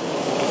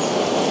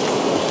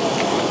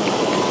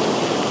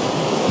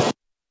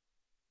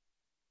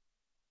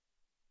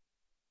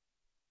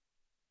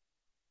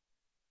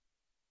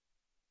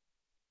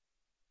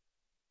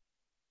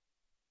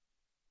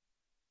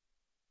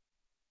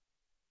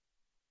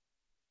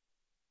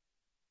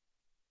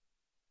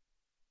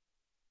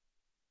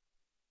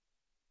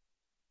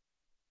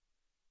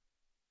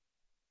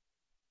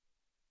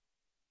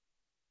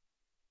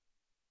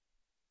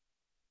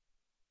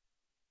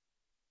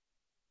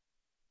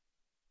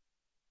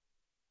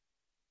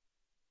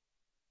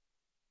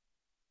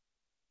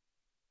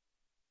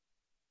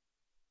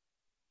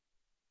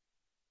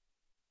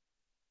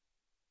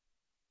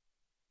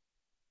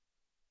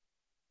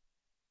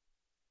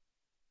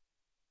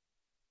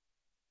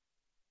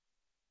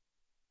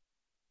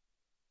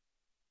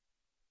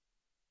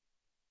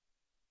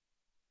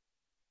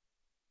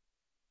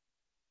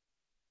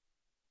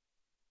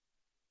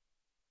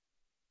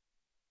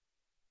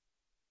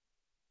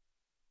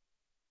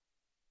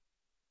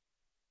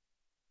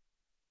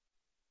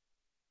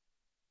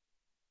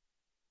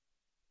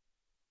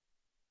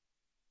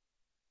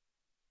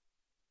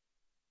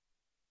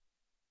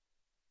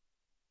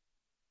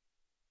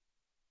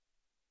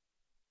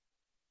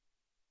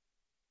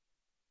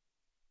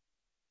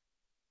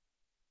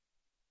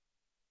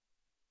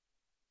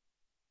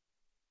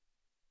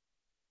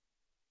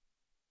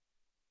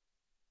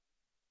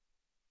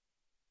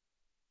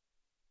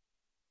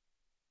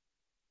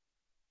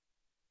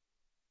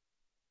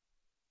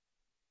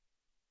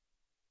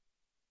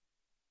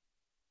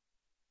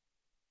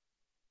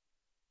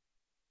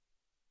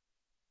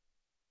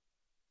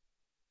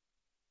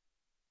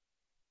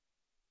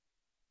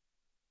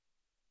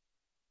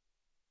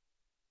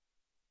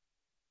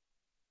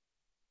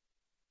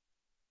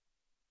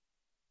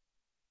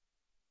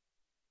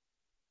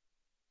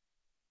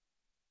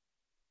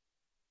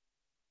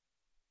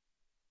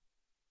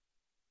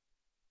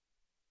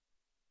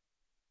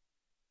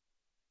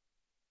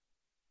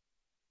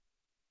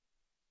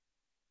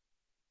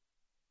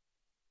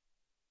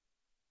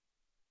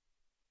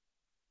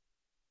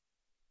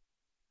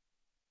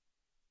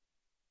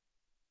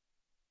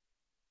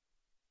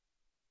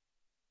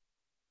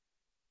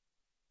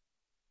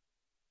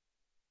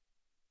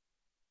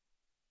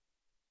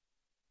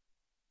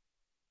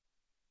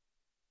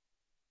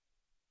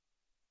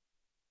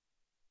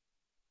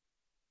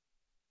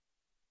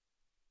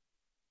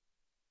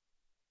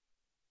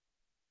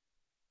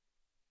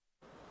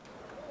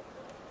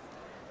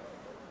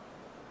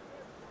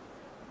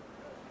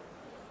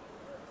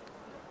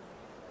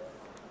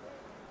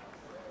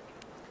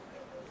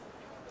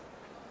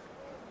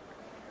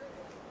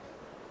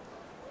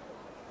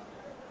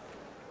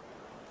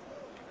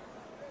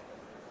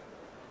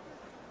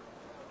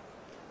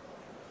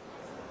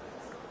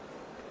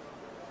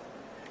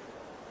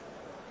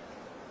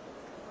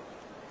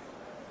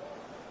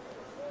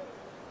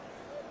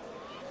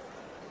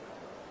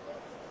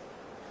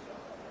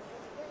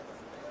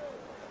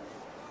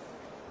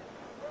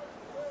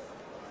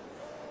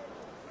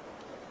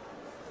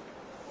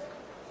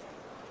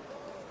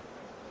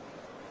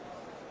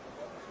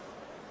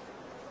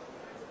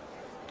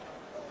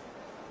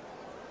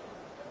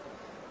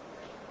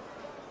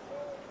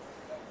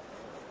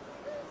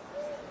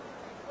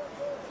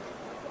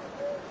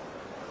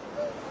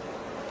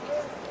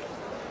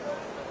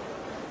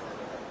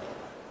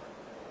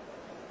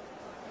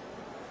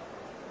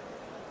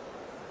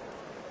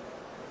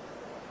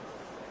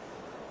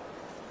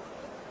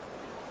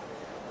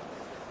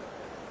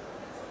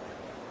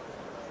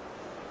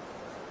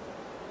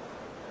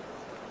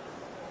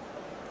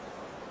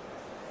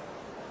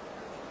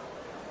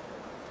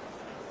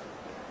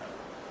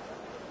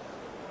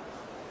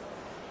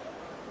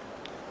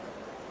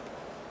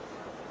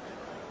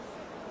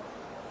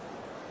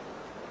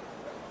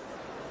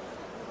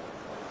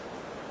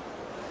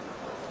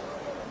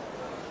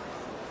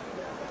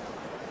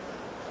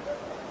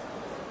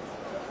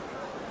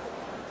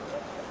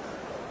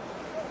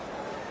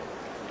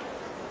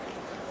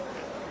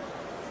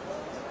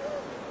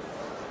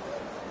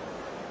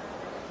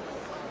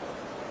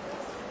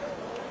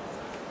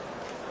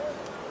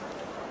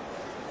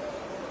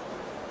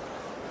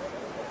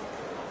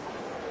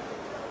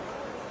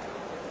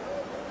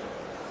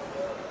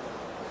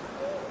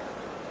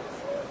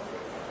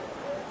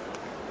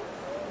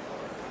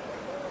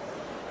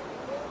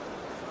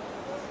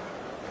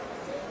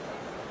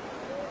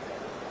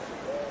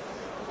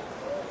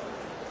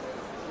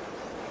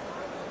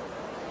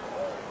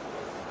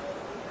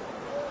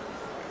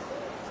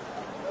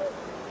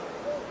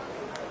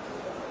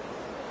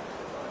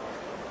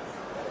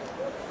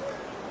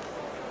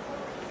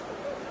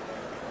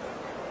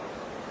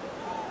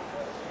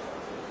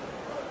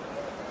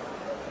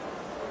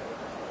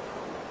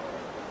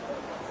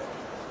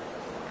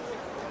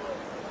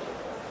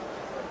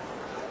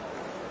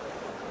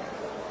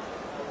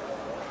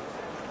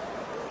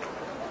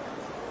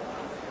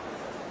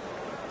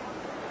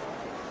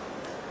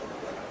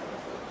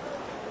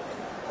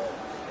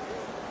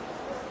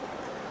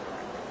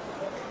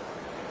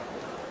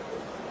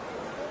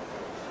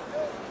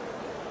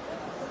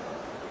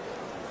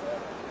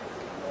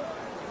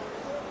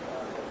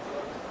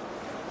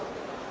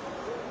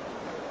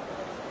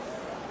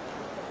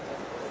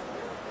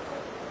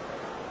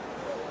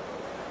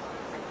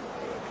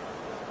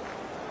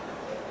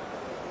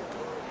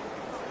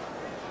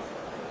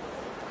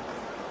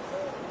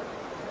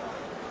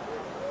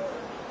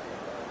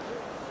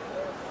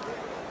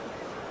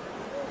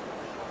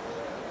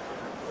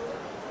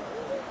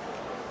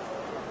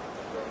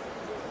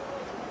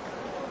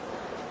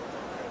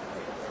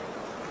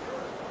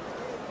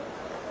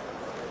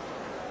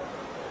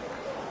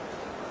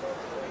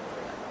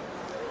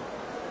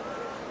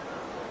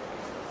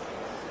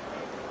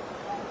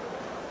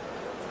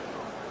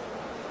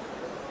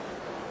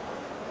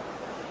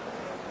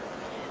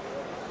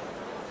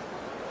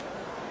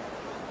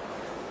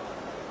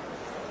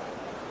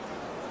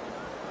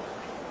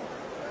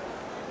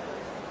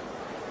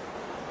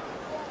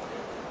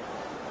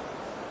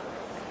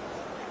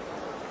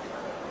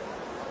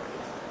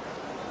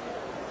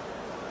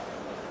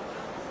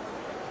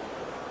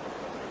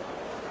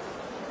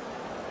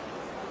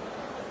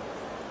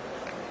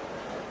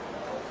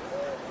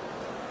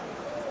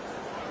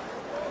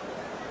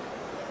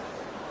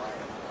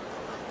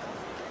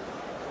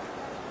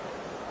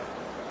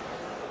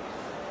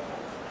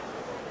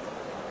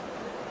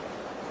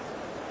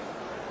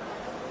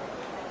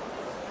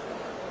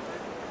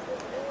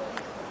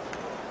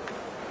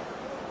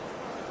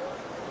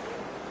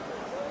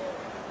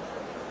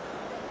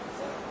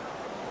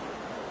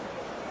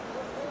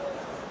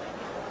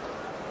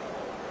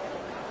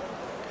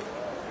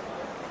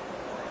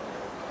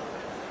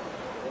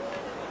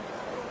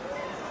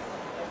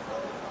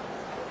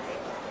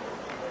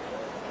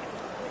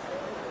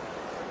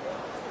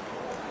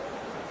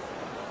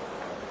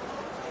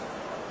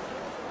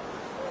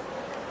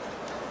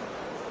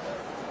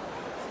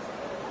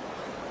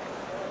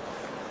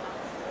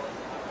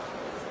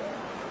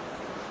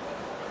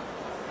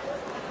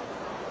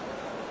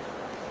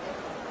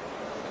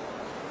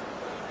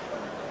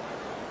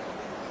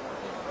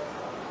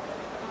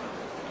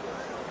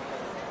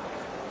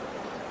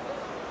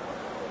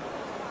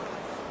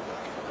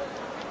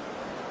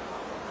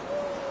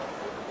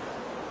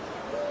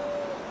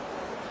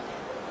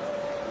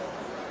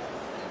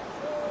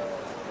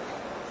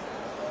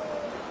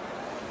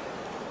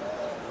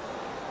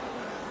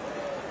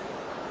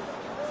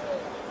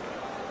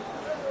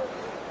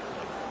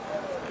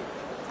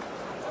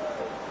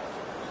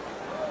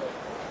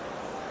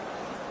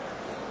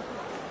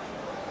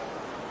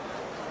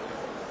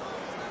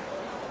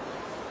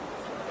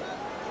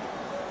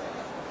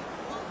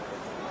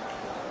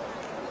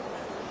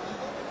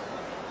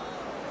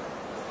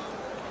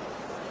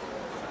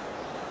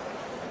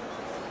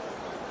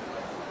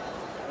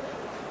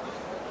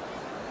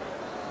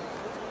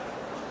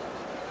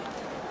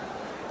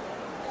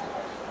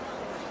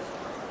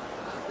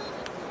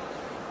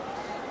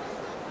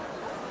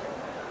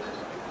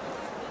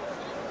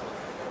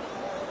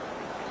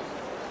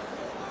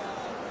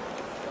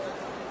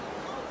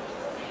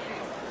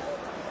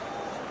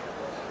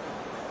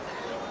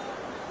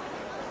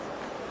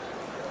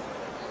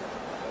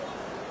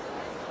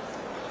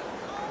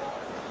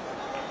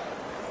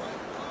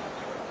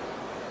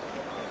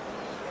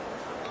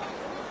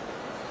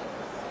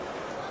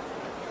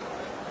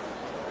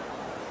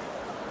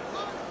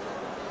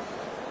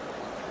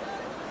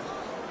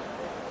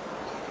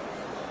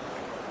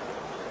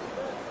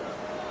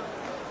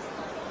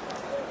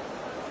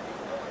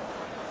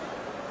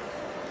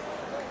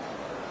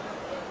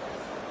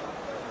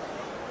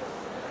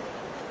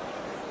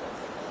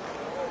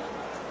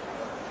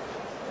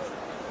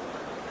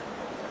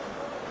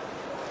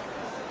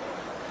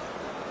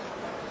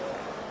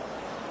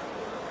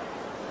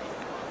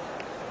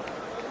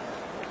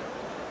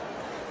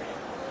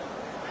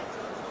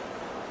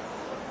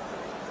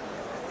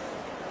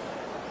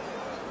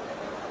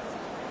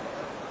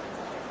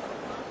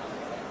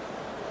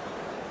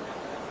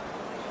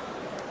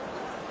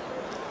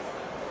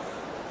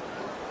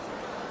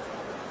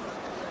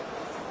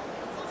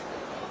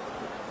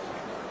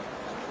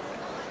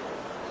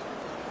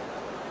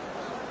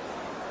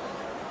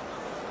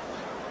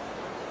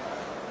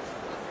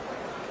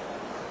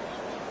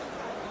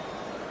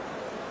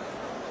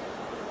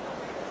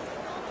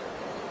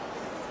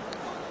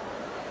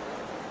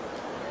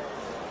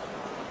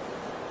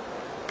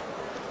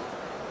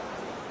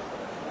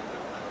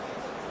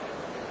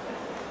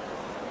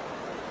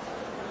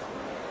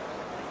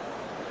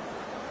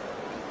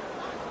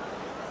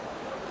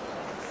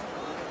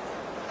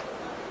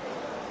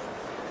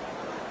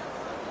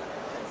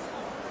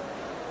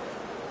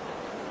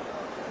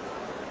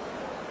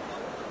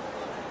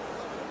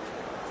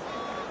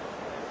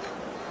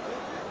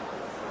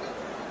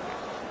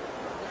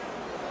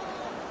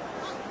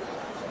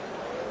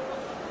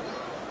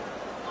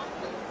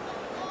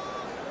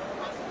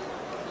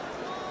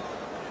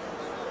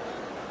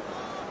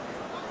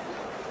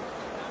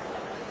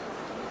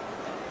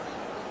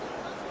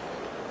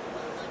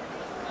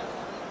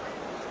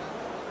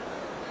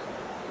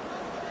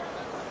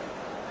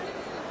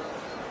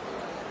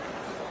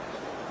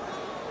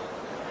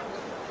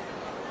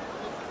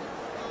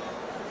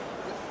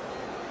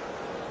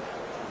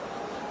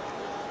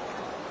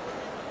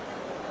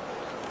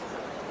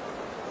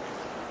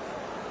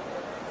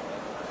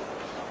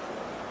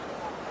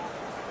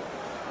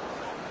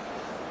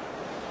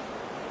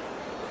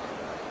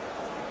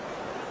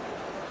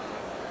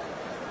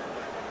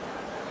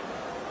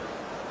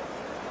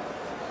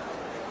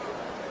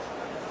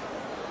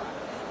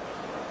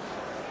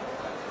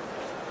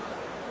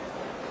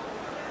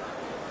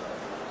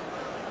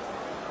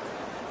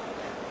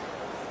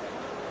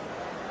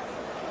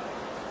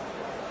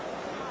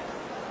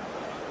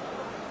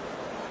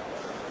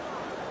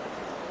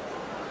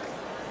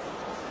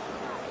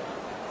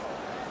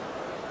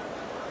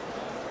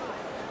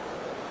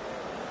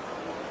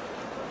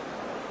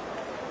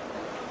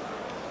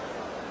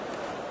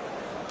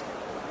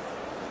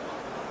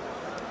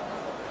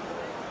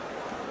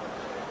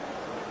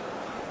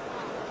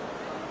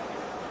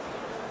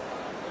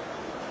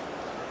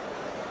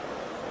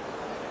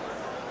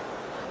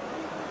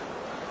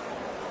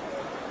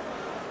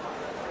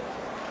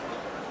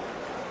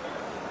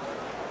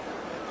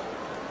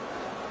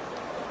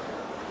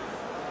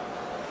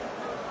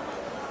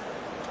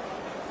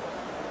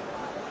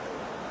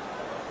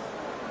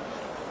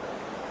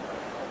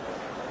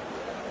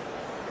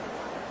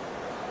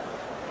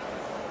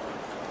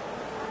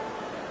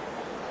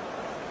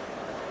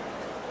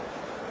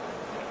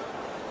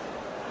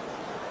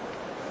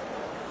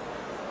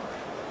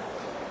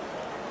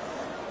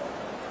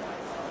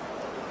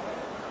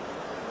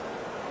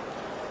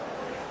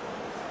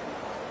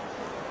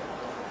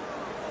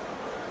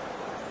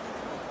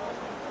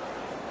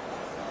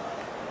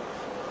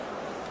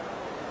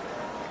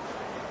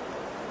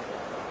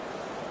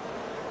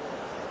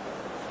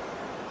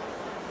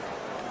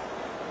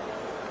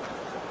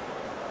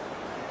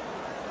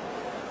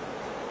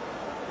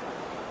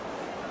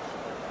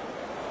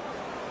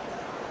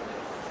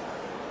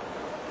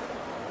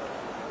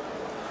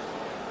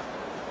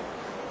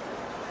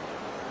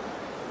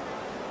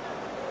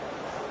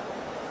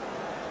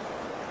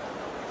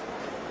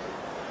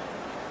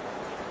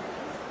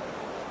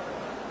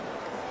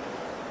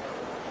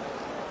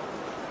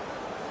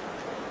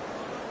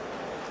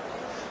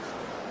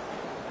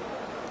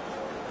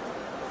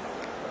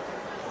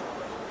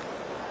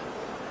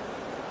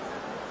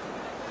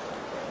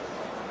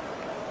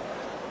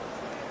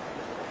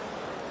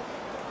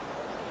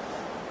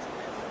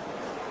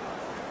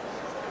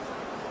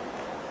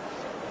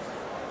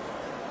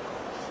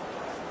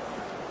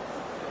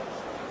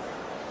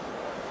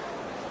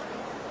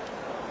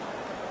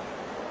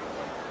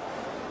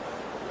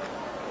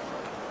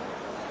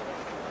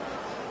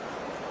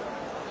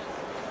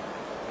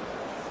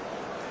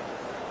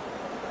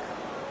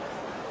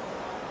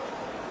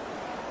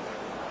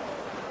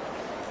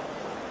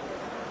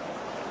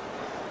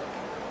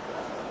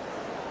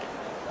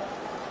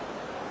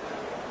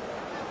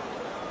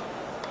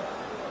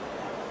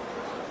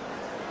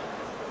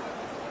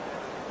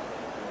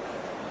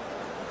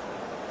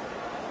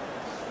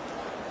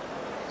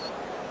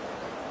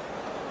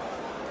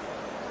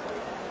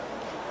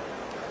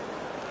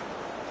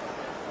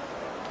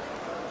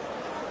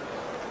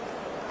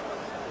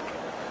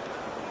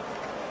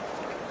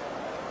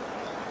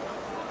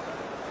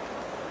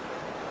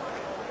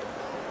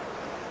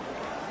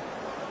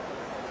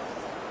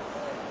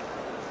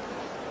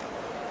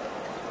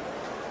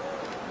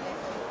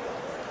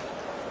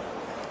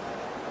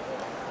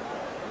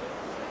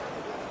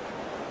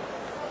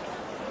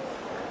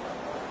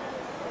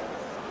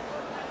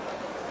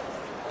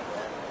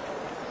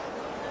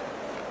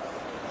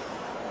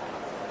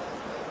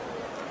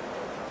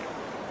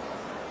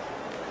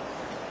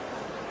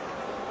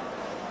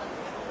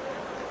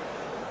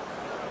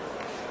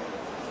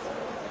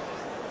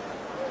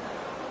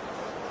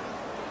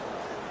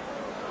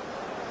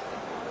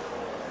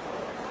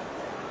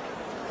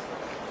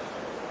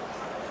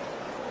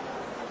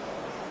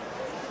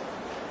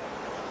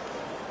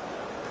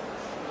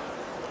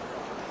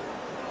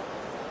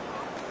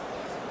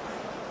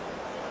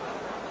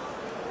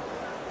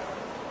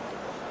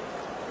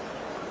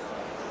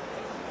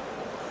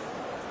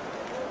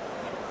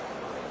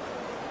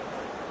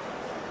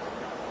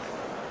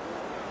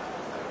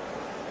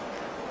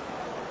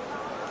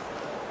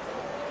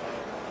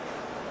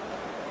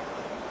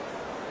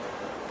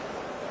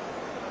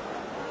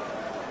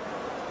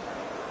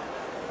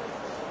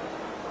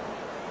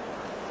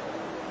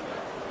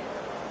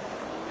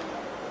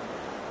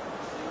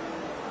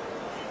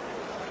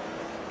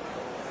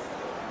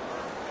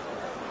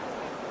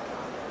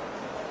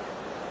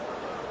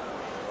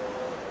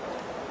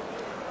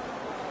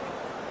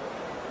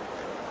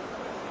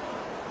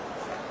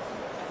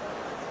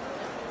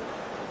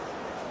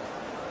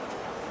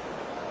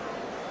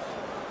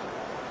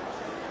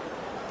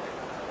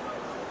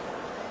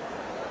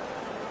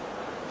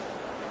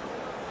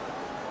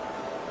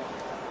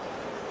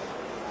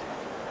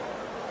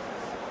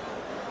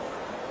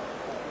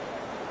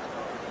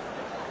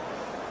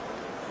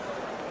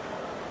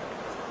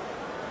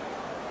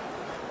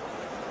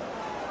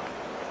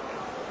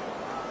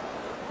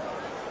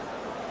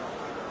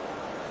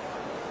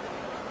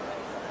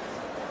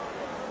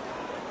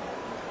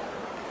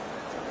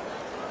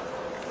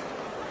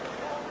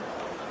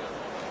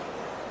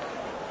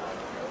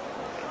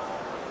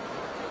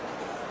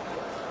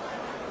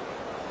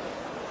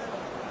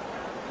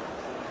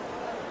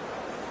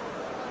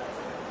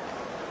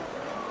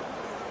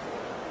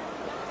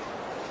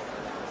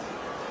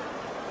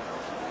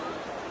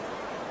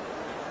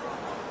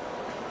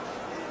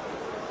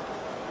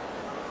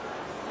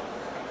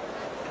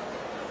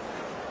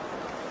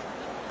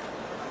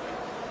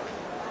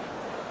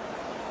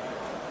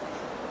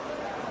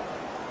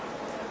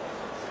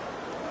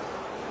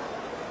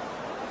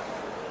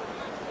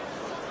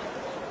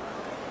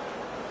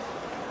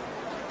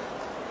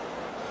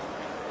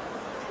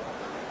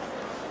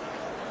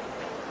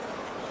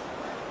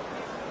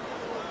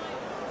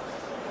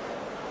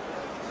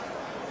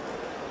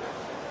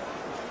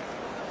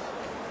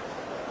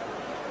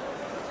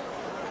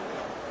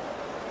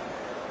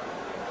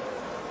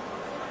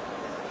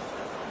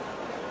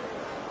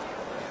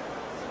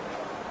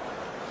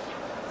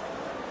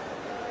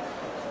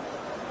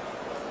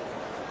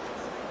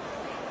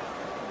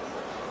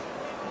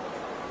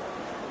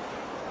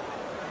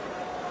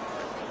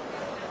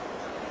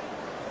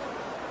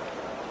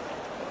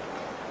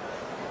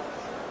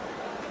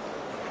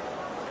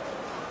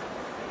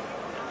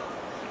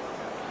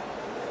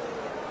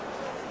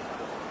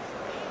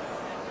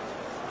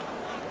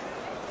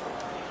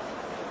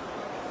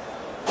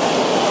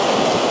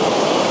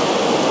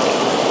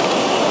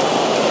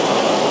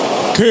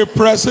 Keep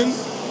pressing.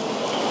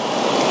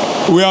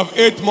 We have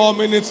 8 more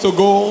minutes to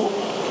go.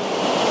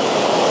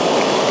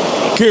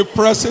 Keep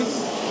pressing.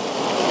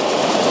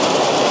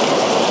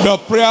 The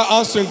prayer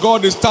answering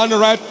God is standing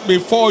right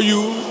before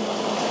you.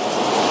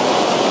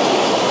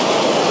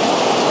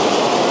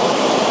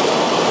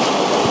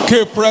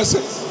 Keep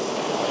pressing.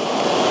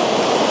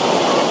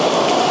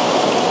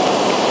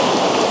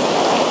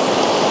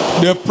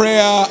 The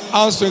prayer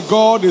answering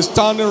God is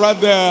standing right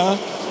there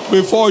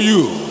before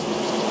you.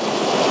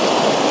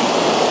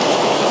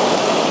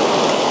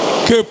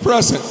 Keep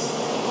pressing.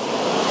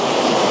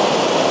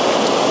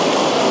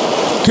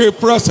 Keep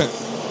pressing.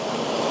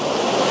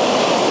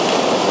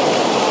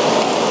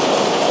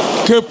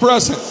 Keep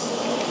pressing.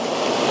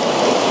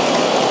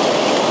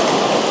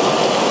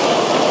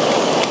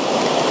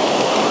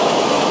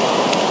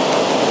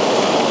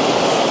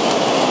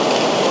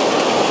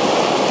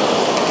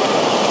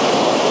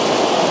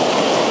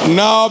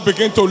 Now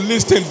begin to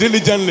listen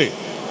diligently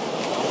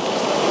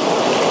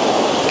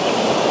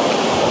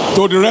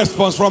to the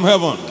response from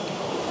heaven.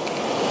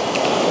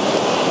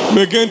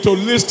 Begin to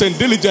listen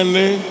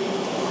diligently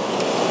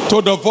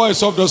to the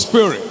voice of the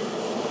Spirit.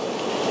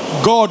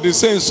 God is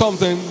saying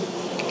something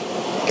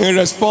in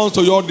response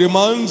to your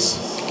demands,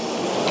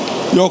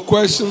 your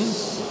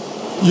questions,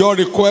 your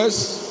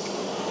requests.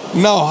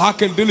 Now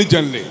hearken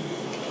diligently.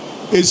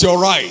 It's your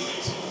right.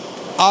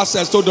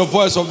 Access to the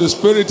voice of the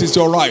Spirit is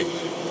your right.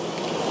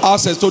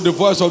 Access to the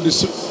voice of the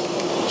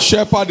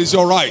shepherd is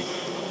your right.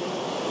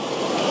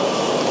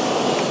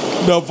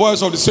 The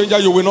voice of the stranger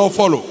you will not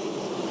follow.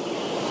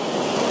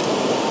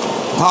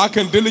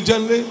 Hearken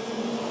diligently.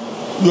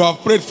 You have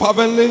prayed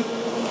fervently.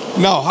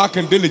 Now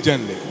hearken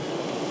diligently.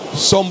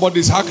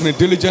 Somebody's hearkening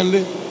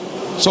diligently.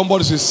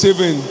 Somebody's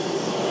receiving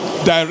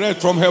direct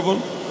from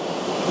heaven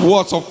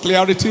words of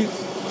clarity,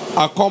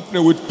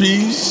 accompanied with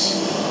peace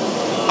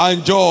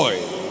and joy.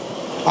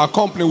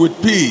 Accompanied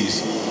with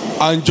peace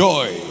and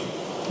joy.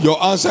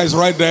 Your answer is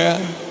right there.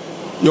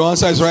 Your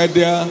answer is right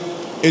there.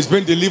 It's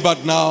been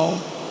delivered now.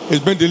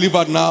 It's been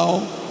delivered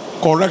now.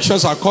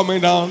 Corrections are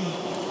coming down.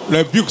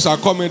 Rebukes are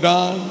coming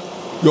down.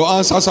 Your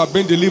answers have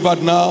been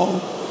delivered now.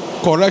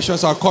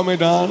 Corrections are coming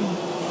down.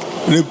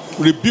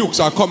 Rebukes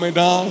are coming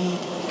down.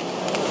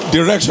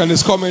 Direction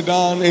is coming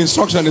down.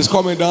 Instruction is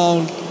coming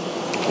down.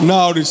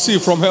 Now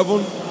receive from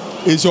heaven.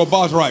 It's your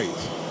birthright.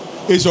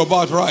 It's your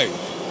birthright.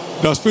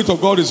 The Spirit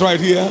of God is right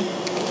here.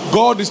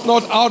 God is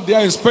not out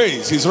there in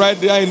space. He's right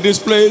there in this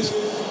place.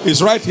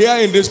 He's right here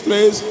in this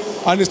place.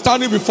 And he's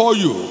standing before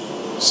you,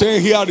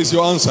 saying, here is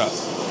your answer.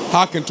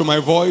 Hearken to my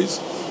voice.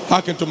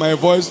 Hearken to my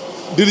voice.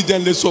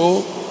 Diligently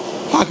so.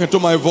 Hearken to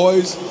my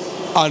voice.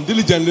 And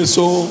diligently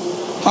so.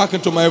 Hearken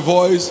to my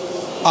voice.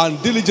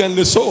 And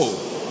diligently so.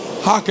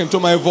 Hearken to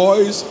my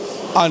voice.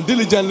 And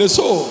diligently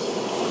so.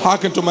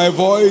 Hearken to my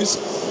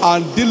voice.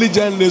 And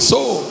diligently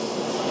so.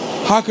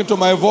 Hearken to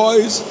my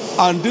voice.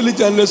 And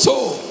diligently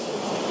so.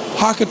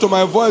 Hearken to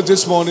my voice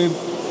this morning.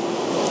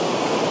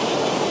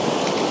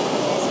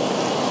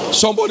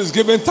 Somebody's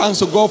giving thanks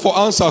to God for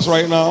answers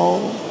right now.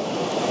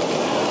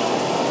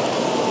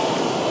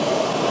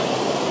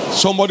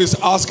 Somebody's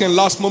asking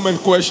last moment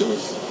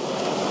questions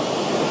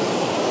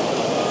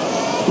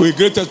with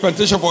great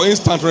expectation for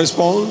instant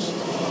response.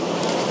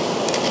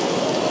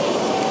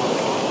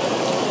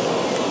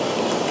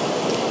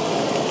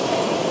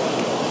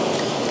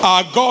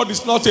 Our God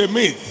is not a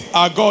myth.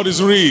 Our God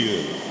is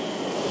real.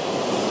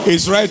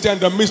 He's right there in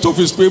the midst of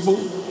his people.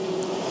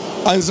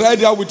 And he's right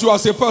there with you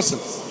as a person.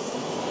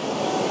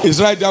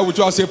 He's right there with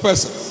you as a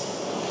person.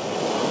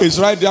 He's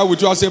right there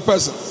with you as a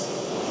person.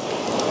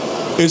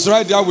 He's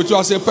right there with you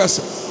as a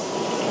person.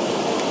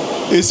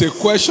 It's a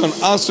question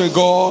answering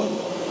God.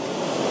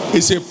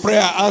 It's a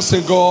prayer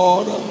answering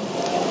God.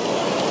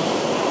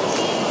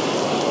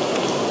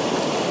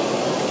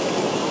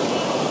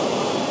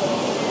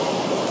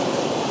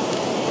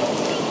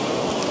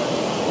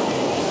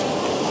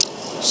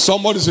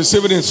 Somebody's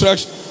receiving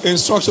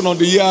instruction on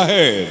the year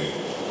ahead.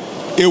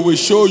 It will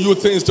show you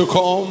things to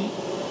come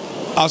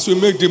as we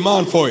make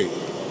demand for it.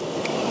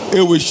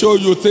 It will show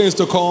you things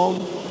to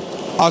come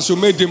as you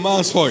make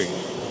demands for it.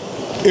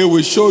 It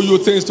will show you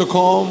things to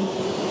come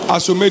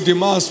as you make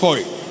demands for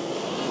it.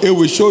 It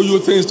will show you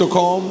things to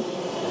come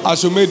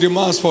as you make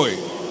demands for it.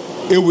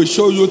 It will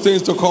show you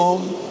things to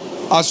come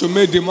as you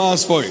make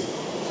demands for it.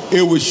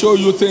 It will show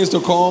you things to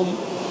come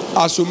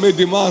as you make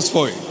demands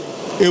for it.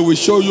 It will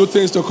show you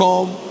things to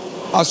come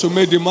as you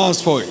make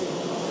demands for it.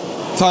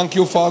 Thank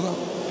you, Father.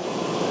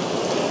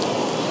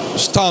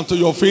 Stand to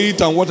your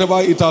feet, and whatever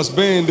it has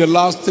been the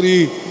last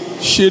 3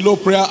 Shiloh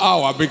prayer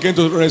hour, begin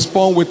to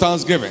respond with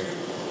thanksgiving.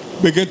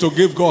 Begin to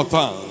give God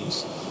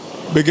thanks.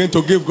 Begin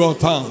to give God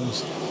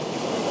thanks.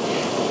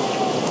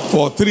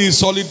 For 3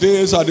 solid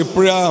days at the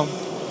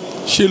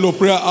Shiloh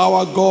prayer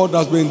hour, God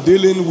has been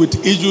dealing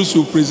with issues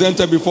you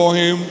presented before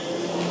him.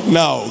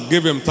 Now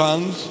give him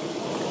thanks.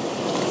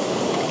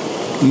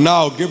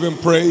 Now give him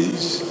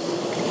praise.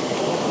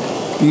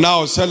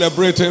 Now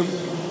celebrate him.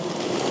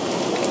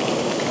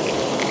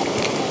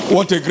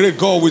 What a great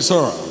God we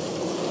serve.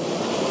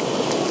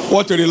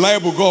 What a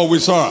reliable God we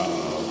serve.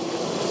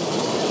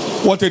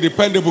 What a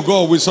dependable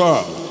God we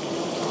serve.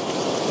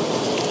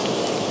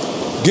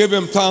 Give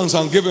him thanks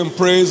and give him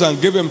praise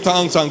and give him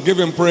thanks and give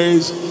him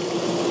praise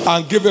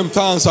and give him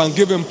thanks and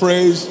give him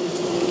praise.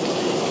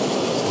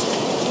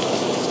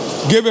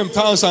 Give him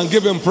thanks and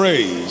give him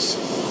praise.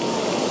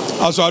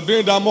 As you are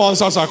doing that, more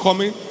answers are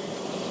coming.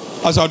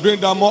 As you are doing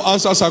that, more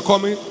answers are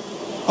coming.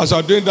 As you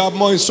are doing that,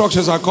 more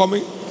instructions are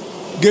coming.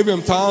 Give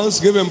him thanks,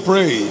 give him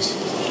praise.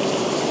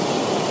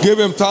 Give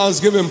him thanks,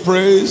 give him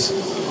praise.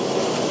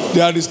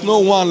 There is no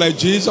one like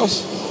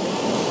Jesus.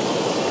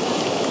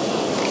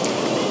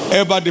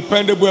 Ever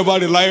dependable, ever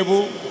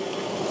reliable.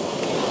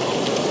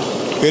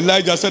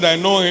 Elijah said, I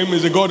know him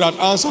is a God that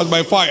answers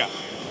by fire.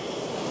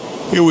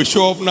 He will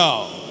show up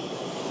now.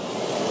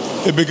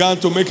 He began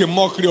to make a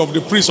mockery of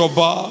the priests of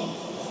Baal.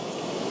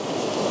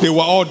 They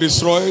were all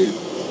destroyed,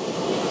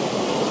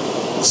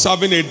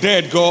 serving a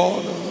dead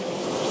God.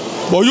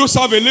 But you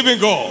serve a living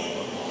God.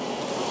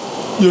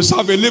 You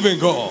serve a living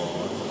God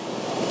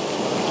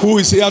who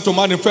is here to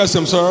manifest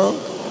himself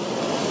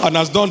and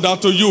has done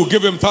that to you.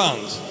 Give him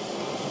thanks.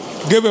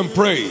 Give him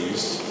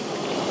praise.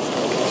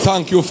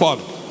 Thank you,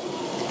 Father.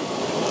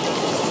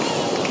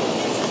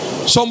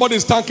 Somebody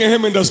is thanking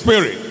him in the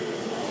spirit.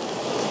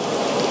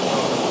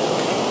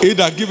 He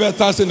that giveth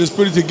thanks in the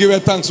spirit, he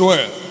giveth thanks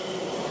well.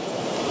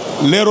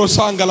 Lero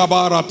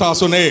sangalabara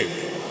tasone.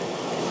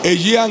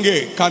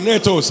 Ejiange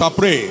kaneto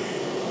sapre.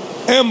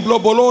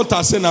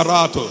 Emblobolota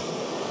senarato.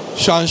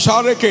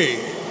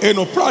 Shanshareke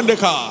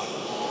enoprandeka.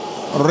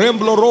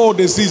 Rembloro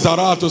de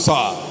Cizarato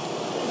sa.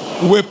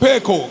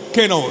 Wepeko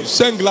keno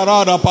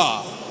senglarada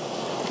pa.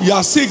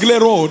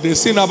 Yasiglero de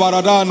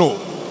Sinabaradano.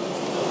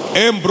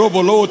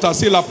 Embrobolota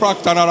sila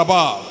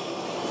praktanaraba.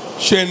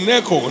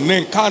 Sheneko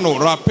nenkano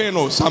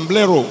rapeno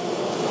samblero.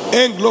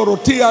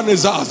 Englorotia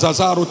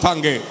nezazazaro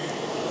tange.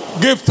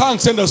 Give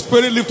thanks in the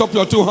spirit. Lift up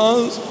your two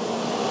hands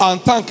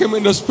and thank him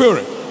in the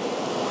spirit.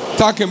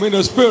 Thank him in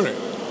the spirit.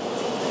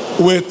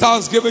 With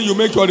thanksgiving, you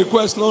make your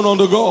request known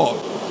unto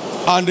God.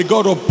 And the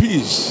God of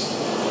peace,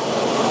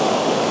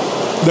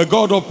 the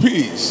God of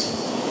peace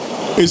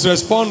is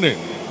responding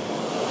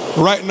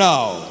right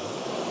now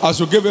as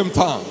you give him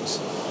thanks.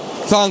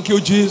 Thank you,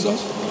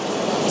 Jesus.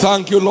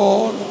 Thank you,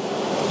 Lord.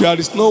 There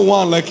is no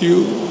one like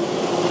you.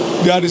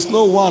 There is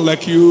no one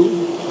like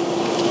you.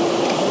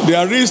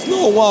 There is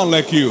no one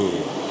like you.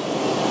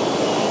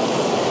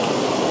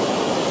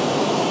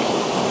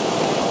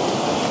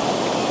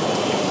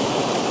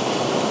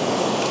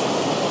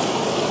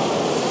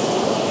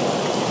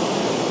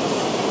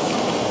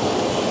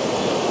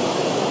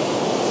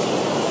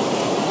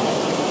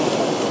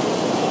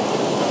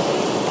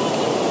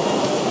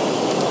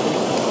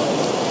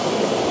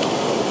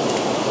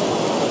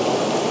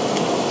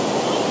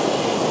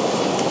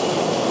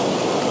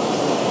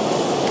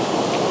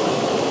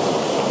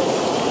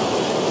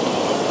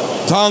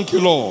 Thank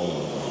you, Lord.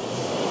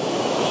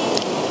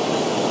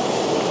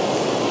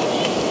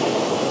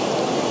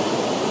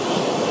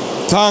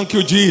 Thank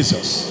you,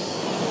 Jesus,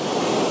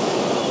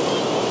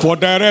 for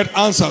direct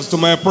answers to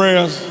my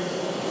prayers.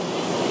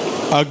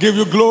 I give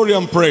you glory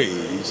and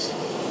praise.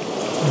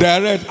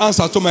 Direct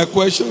answers to my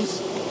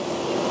questions.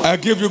 I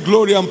give you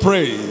glory and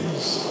praise.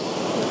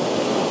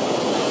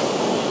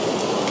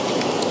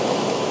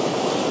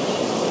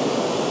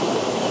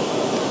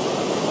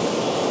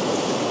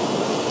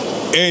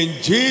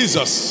 In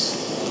Jesus'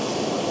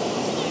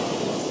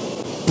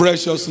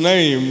 precious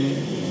name,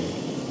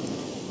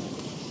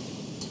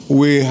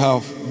 we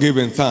have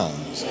given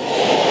thanks.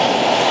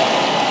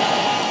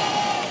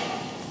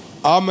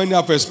 How many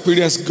have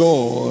experienced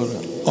God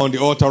on the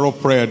altar of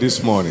prayer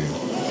this morning?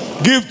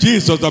 Give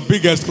Jesus the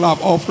biggest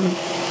clap offering.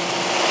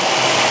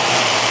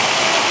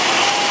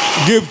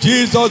 Give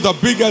Jesus the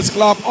biggest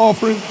clap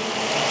offering.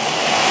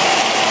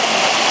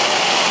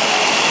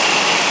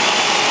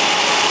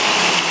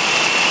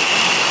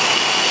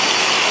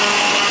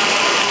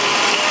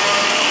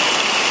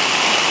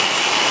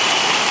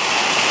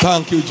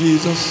 Thank you,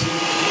 Jesus.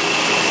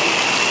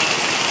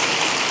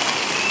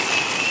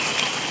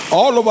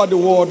 All over the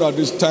world at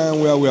this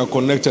time where we are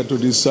connected to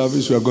this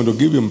service, we are going to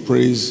give him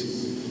praise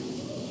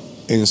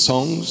in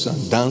songs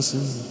and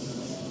dancing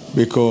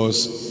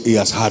because he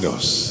has had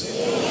us.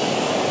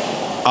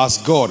 As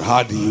God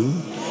had you.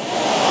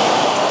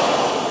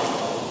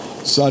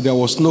 So there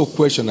was no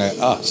question I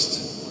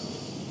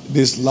asked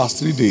these last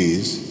 3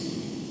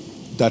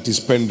 days that is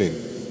pending.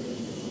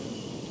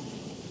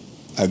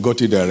 I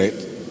got it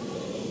direct.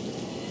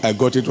 I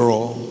got it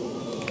raw,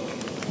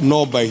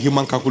 not by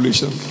human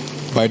calculation,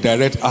 by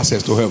direct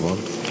access to heaven.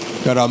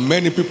 There are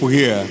many people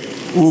here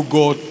who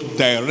got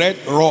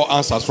direct raw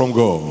answers from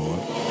God.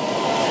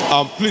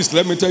 And please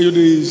let me tell you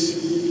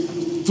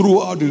this,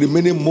 throughout the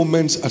remaining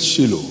moments at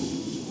Shiloh,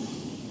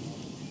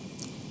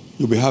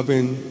 you'll be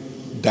having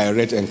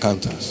direct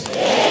encounters.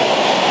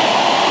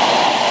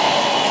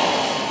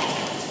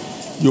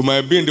 You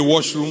might be in the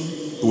washroom,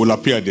 it will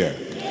appear there.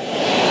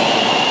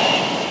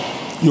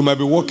 You might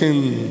be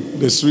walking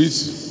the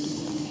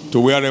streets to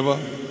wherever,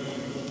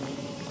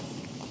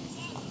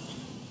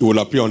 it will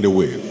appear on the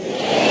way.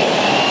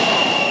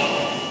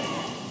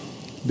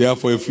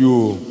 Therefore, if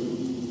you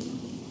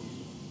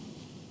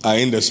are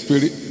in the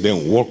spirit,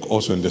 then walk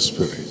also in the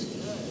spirit.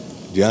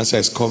 The answer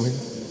is coming,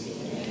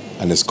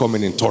 and it's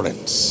coming in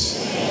torrents.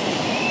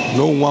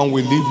 No one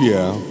will leave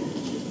here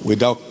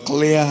without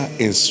clear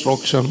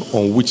instruction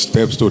on which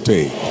steps to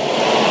take,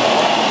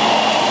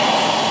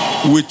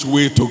 which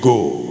way to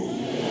go.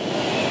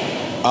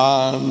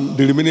 And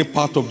the remaining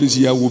part of this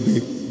year will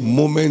be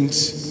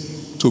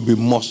moments to be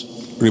most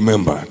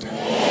remembered.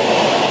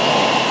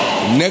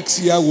 Next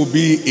year will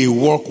be a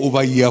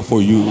walkover year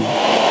for you,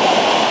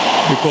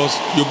 because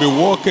you'll be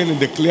walking in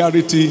the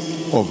clarity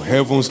of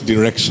heaven's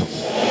direction,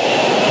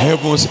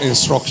 heaven's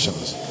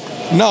instructions.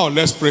 Now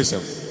let's praise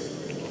him.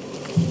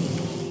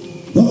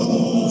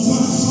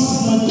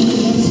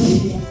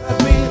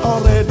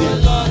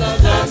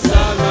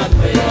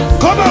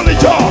 Come on,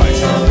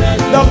 rejoice.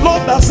 The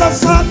Lord has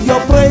answered your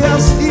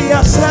prayers. He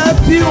has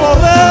helped you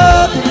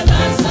already.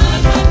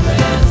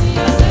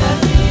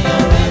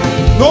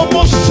 No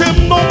more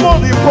shame, no more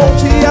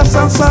reproach. He has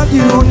answered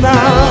you now.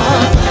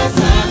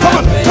 Come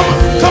on, come on,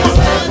 come on.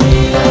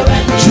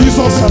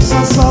 Jesus has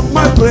answered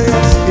my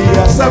prayers. He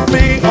has helped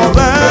me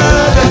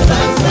already.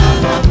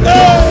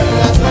 Hey.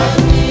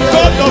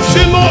 God of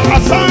Shiloh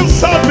has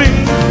answered me.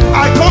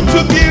 I come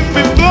to give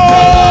him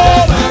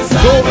glory.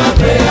 Glory,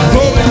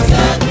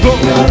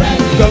 glory.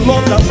 The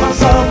Lord has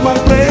answered my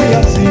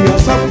prayers. He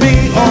has helped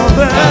me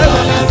already.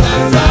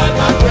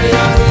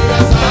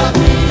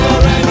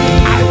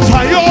 I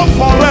triumph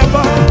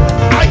forever.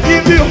 I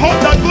give you all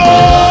the glory.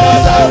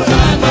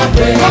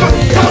 Come on,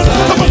 come on,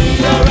 come on.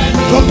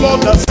 The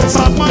Lord has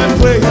answered my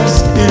prayers.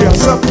 He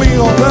has helped me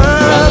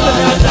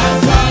already.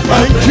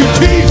 Thank you,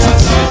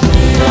 Jesus.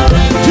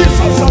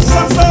 Jesus has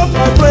answered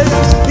my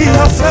prayers. He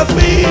has helped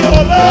me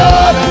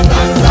already.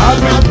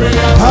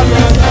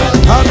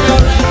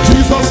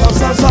 Jesus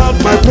has answered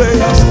my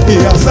prayers. He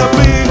has helped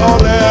me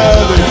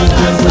already.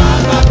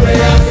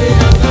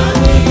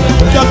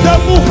 The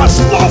devil has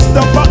lost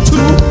the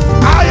battle.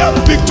 I am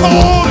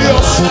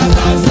victorious.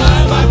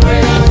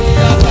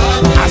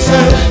 I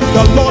say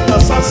the Lord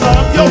has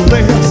answered your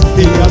prayers.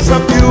 He has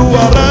helped you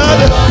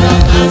already.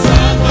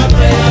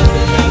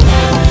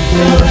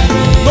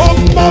 No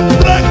more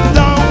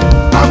breakdown.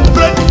 I'm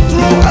breaking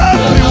through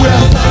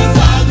everywhere.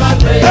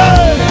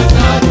 Hey.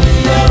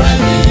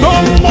 No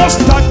more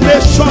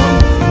stagnation.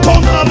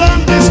 Turn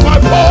around is my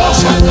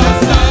portion.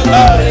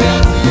 Hey.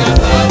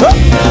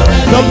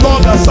 The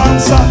Lord has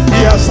answered.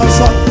 He has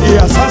answered. He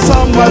has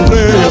answered my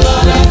prayers.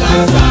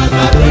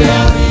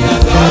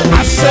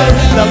 I said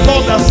the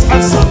Lord has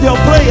answered your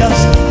prayers.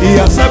 He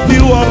has helped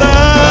you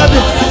already.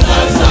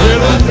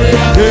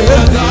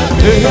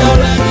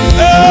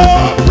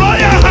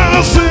 Prayer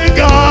house in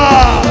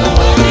God.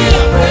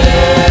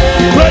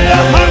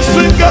 Prayer house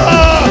in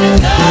God.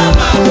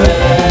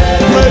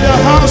 Prayer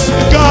house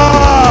in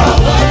God.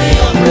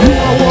 You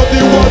are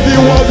worthy, worthy,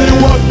 worthy,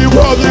 worthy,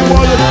 worthy,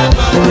 worthy.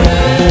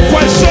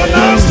 Question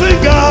house in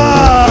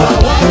God.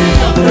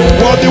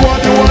 Worthy,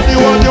 worthy, worthy,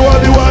 worthy,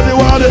 worthy, worthy,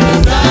 worthy.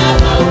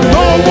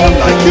 No one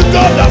like you,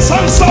 God, that's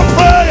answer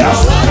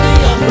prayers.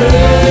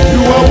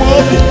 You are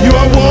worthy, you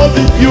are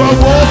worthy, you are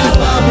worthy.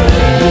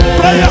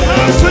 Prayer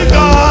house in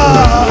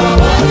God.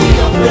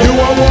 You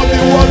are worthy,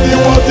 worthy,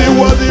 worthy,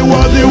 worthy,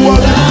 worthy,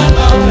 worthy.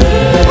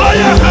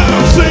 Prayer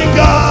house in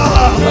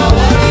God.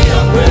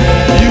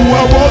 You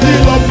are worthy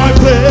of my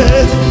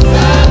praise.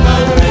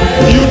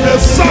 You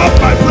deserve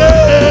my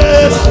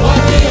praise.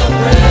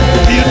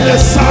 You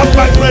deserve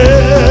my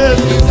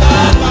praise.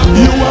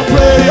 You are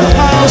prayer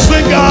house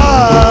in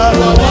God.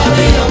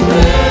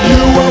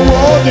 You are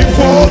worthy,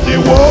 worthy,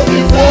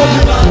 worthy,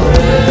 worthy.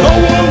 No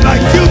one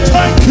like you,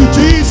 thank you,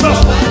 Jesus.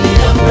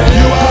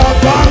 You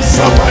have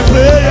answered my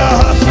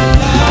prayers.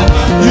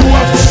 You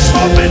have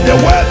shown me the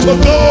way to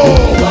go.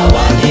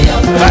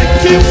 Thank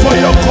you for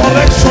your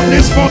correction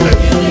this morning.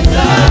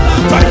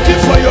 Thank you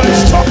for your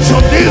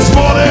instruction this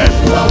morning.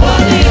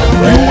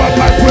 You are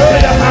my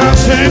prayer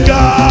house in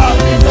God.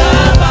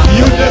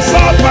 You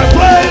deserve my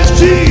praise,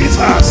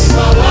 Jesus.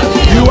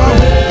 You are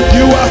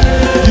worthy,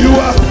 worthy,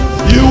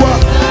 worthy,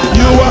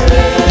 worthy.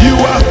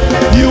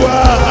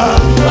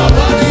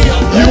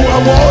 You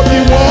are worthy,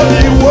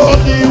 worthy,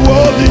 worthy,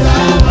 worthy.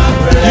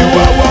 You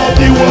are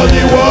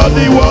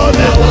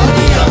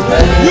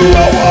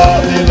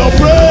worthy of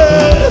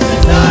praise.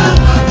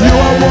 You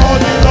are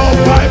worthy of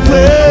my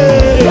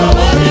praise.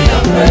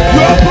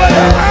 You are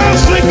prayer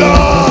answering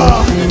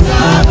God.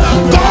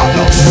 God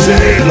of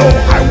Shiloh,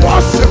 I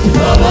worship you.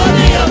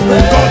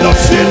 God of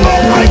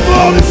Shiloh, I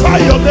glorify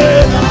your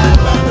name.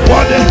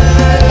 Worthy,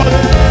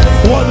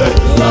 worthy,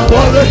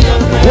 worthy,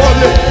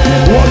 worthy,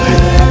 worthy,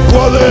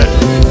 worthy.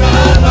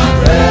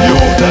 You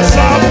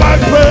deserve my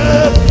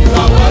praise.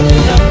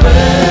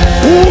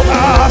 Who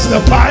has the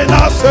final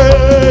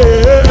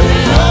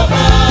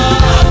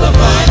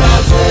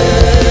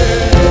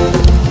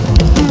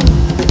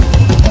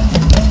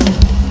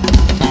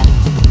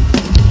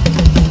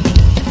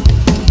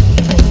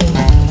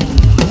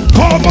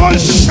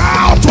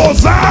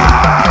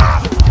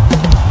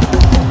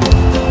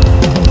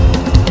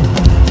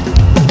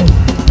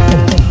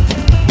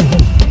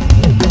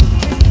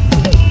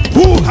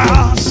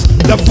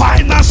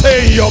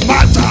in your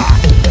matter.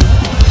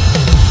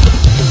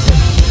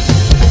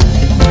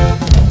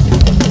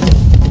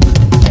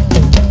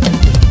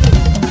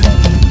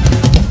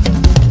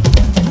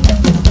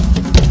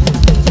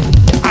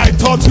 I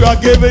thought you are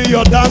giving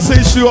your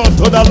dancing shoe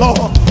unto the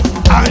Lord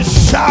and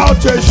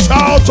shout a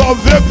shout of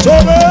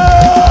victory.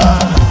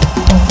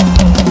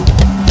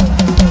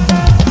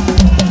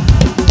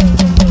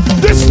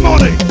 This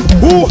morning,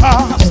 who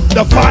has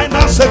the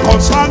finances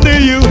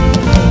concerning you?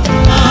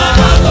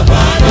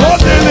 What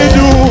did he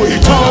do? He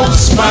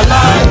turns my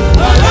life.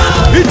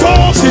 He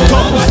turns. He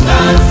turns.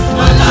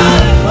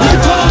 He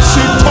turns.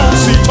 He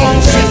turns. He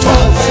turns. He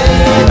turns.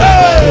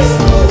 Hey,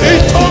 he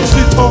turns.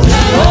 He turns.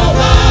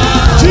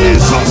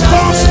 Jesus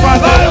turns my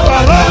life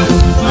around.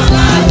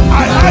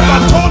 I have a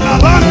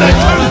turnaround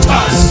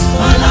encounters.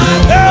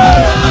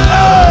 Hey,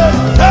 hey,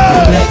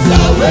 hey.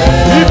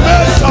 He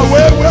makes a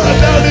way where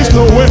there is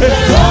no way.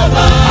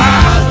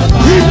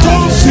 He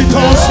turns, he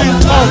turns, he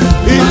turns,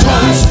 he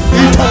turns,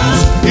 he turns,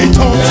 he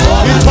turns,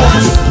 he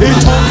turns, he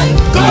turns.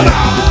 Come on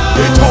now.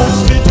 He turns,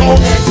 he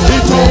turns,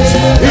 he turns,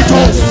 he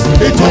turns,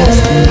 he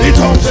turns, he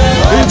turns,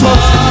 he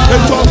turns,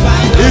 he turns,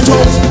 he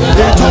turns,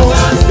 he turns,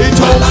 he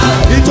turns,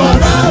 he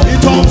turns,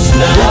 he turns,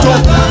 he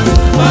turns.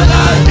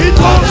 He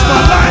turns my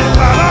life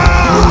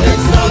around.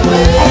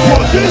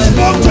 Upon this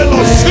mountain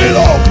of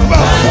Shiloh,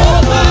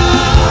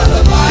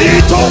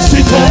 he turns,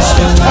 he turns,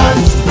 he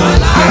turns.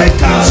 I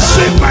can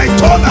see my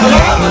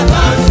turnaround.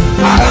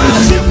 I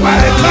receive my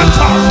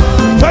encounter.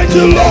 Thank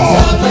you, Lord.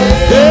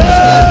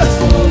 Yes,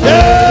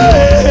 yes.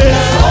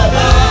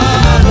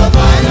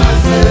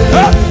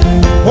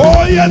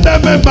 Oh, yeah,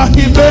 remember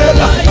Him.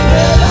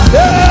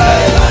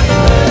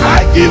 I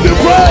give you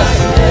praise.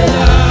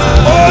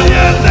 Oh,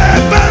 yeah,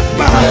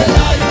 remember.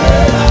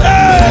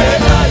 Hey,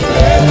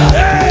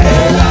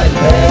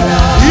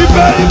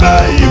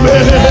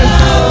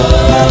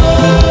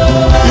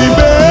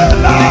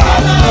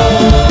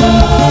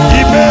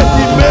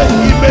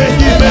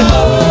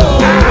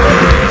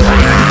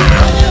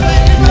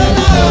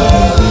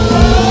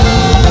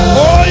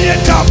 oh, you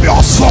got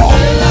your song.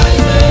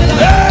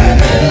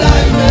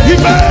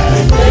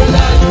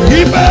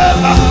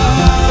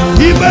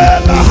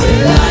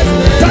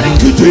 Thank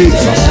you,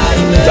 Jesus.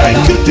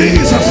 Thank you,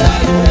 Jesus.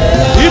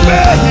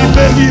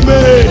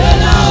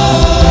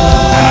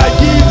 I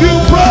give you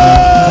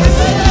praise.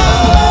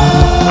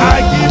 I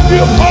give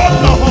you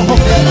honor.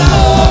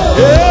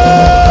 Yeah.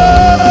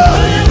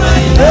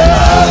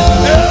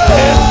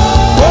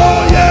 Oh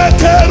yeah,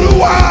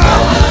 Kerua.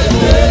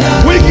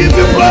 We give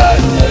you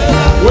praise.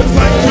 We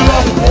thank you,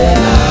 Lord.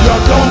 You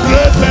have done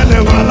great things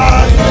in our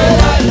life.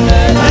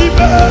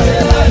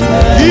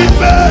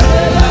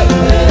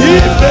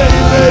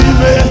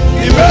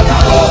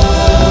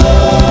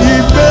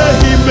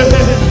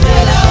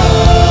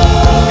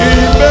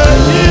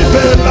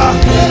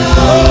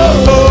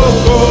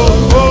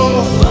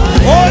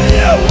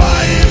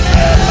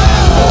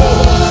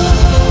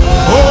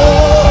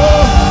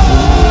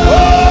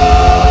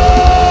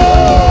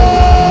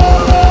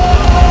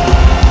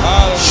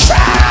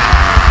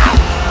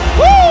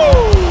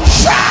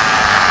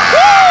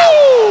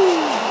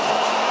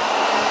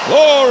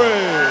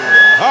 Glory.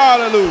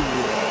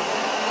 Hallelujah.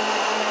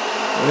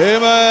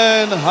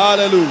 Amen.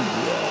 Hallelujah.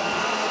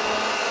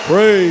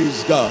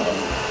 Praise God.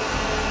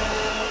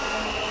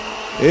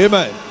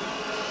 Amen.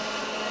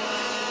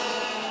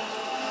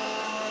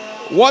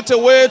 What a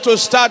way to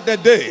start the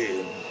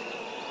day.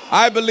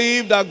 I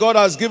believe that God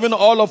has given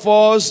all of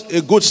us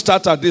a good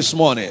starter this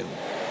morning.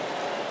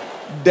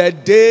 The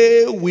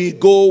day will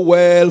go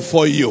well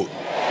for you.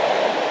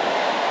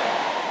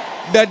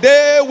 The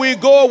day will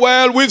go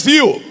well with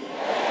you.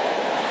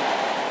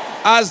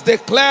 As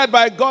declared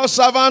by God's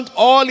servant,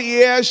 all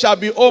ears shall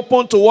be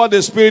open to what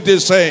the Spirit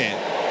is saying.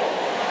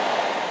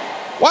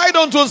 Why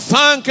don't you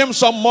thank Him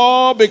some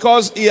more,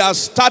 because He has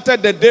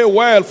started the day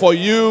well for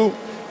you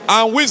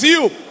and with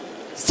you.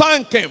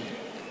 Thank Him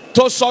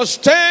to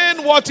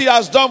sustain what He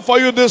has done for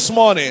you this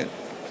morning,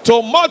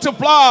 to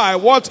multiply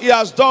what He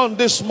has done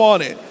this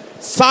morning.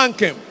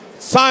 Thank Him.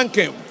 Thank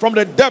Him from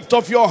the depth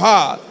of your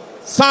heart.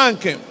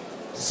 Thank Him.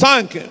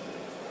 Thank Him.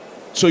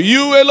 To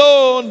you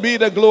alone be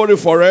the glory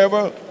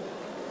forever.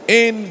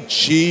 In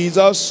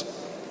Jesus'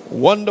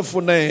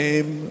 wonderful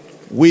name,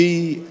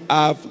 we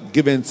have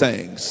given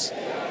thanks.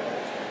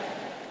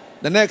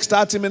 The next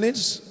 30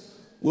 minutes,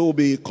 we will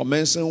be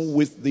commencing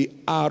with the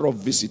hour of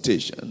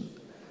visitation.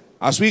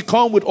 As we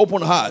come with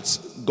open hearts,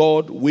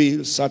 God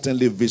will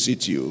certainly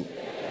visit you.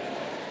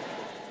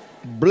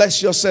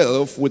 Bless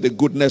yourself with the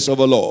goodness of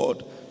the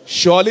Lord.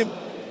 Surely,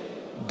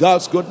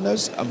 God's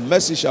goodness and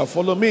mercy shall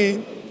follow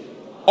me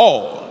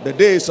all the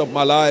days of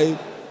my life,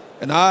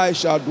 and I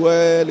shall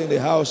dwell in the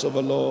house of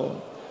the Lord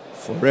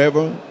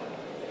forever.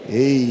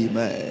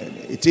 Amen.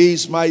 It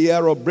is my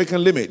year of breaking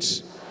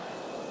limits.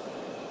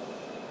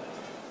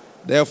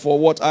 Therefore,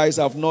 what eyes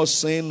have not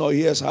seen nor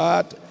ears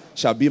heard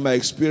shall be my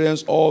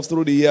experience all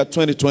through the year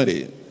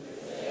 2020.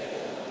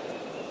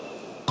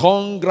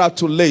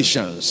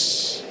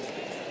 Congratulations.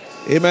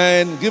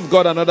 Amen. Give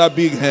God another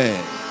big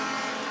hand.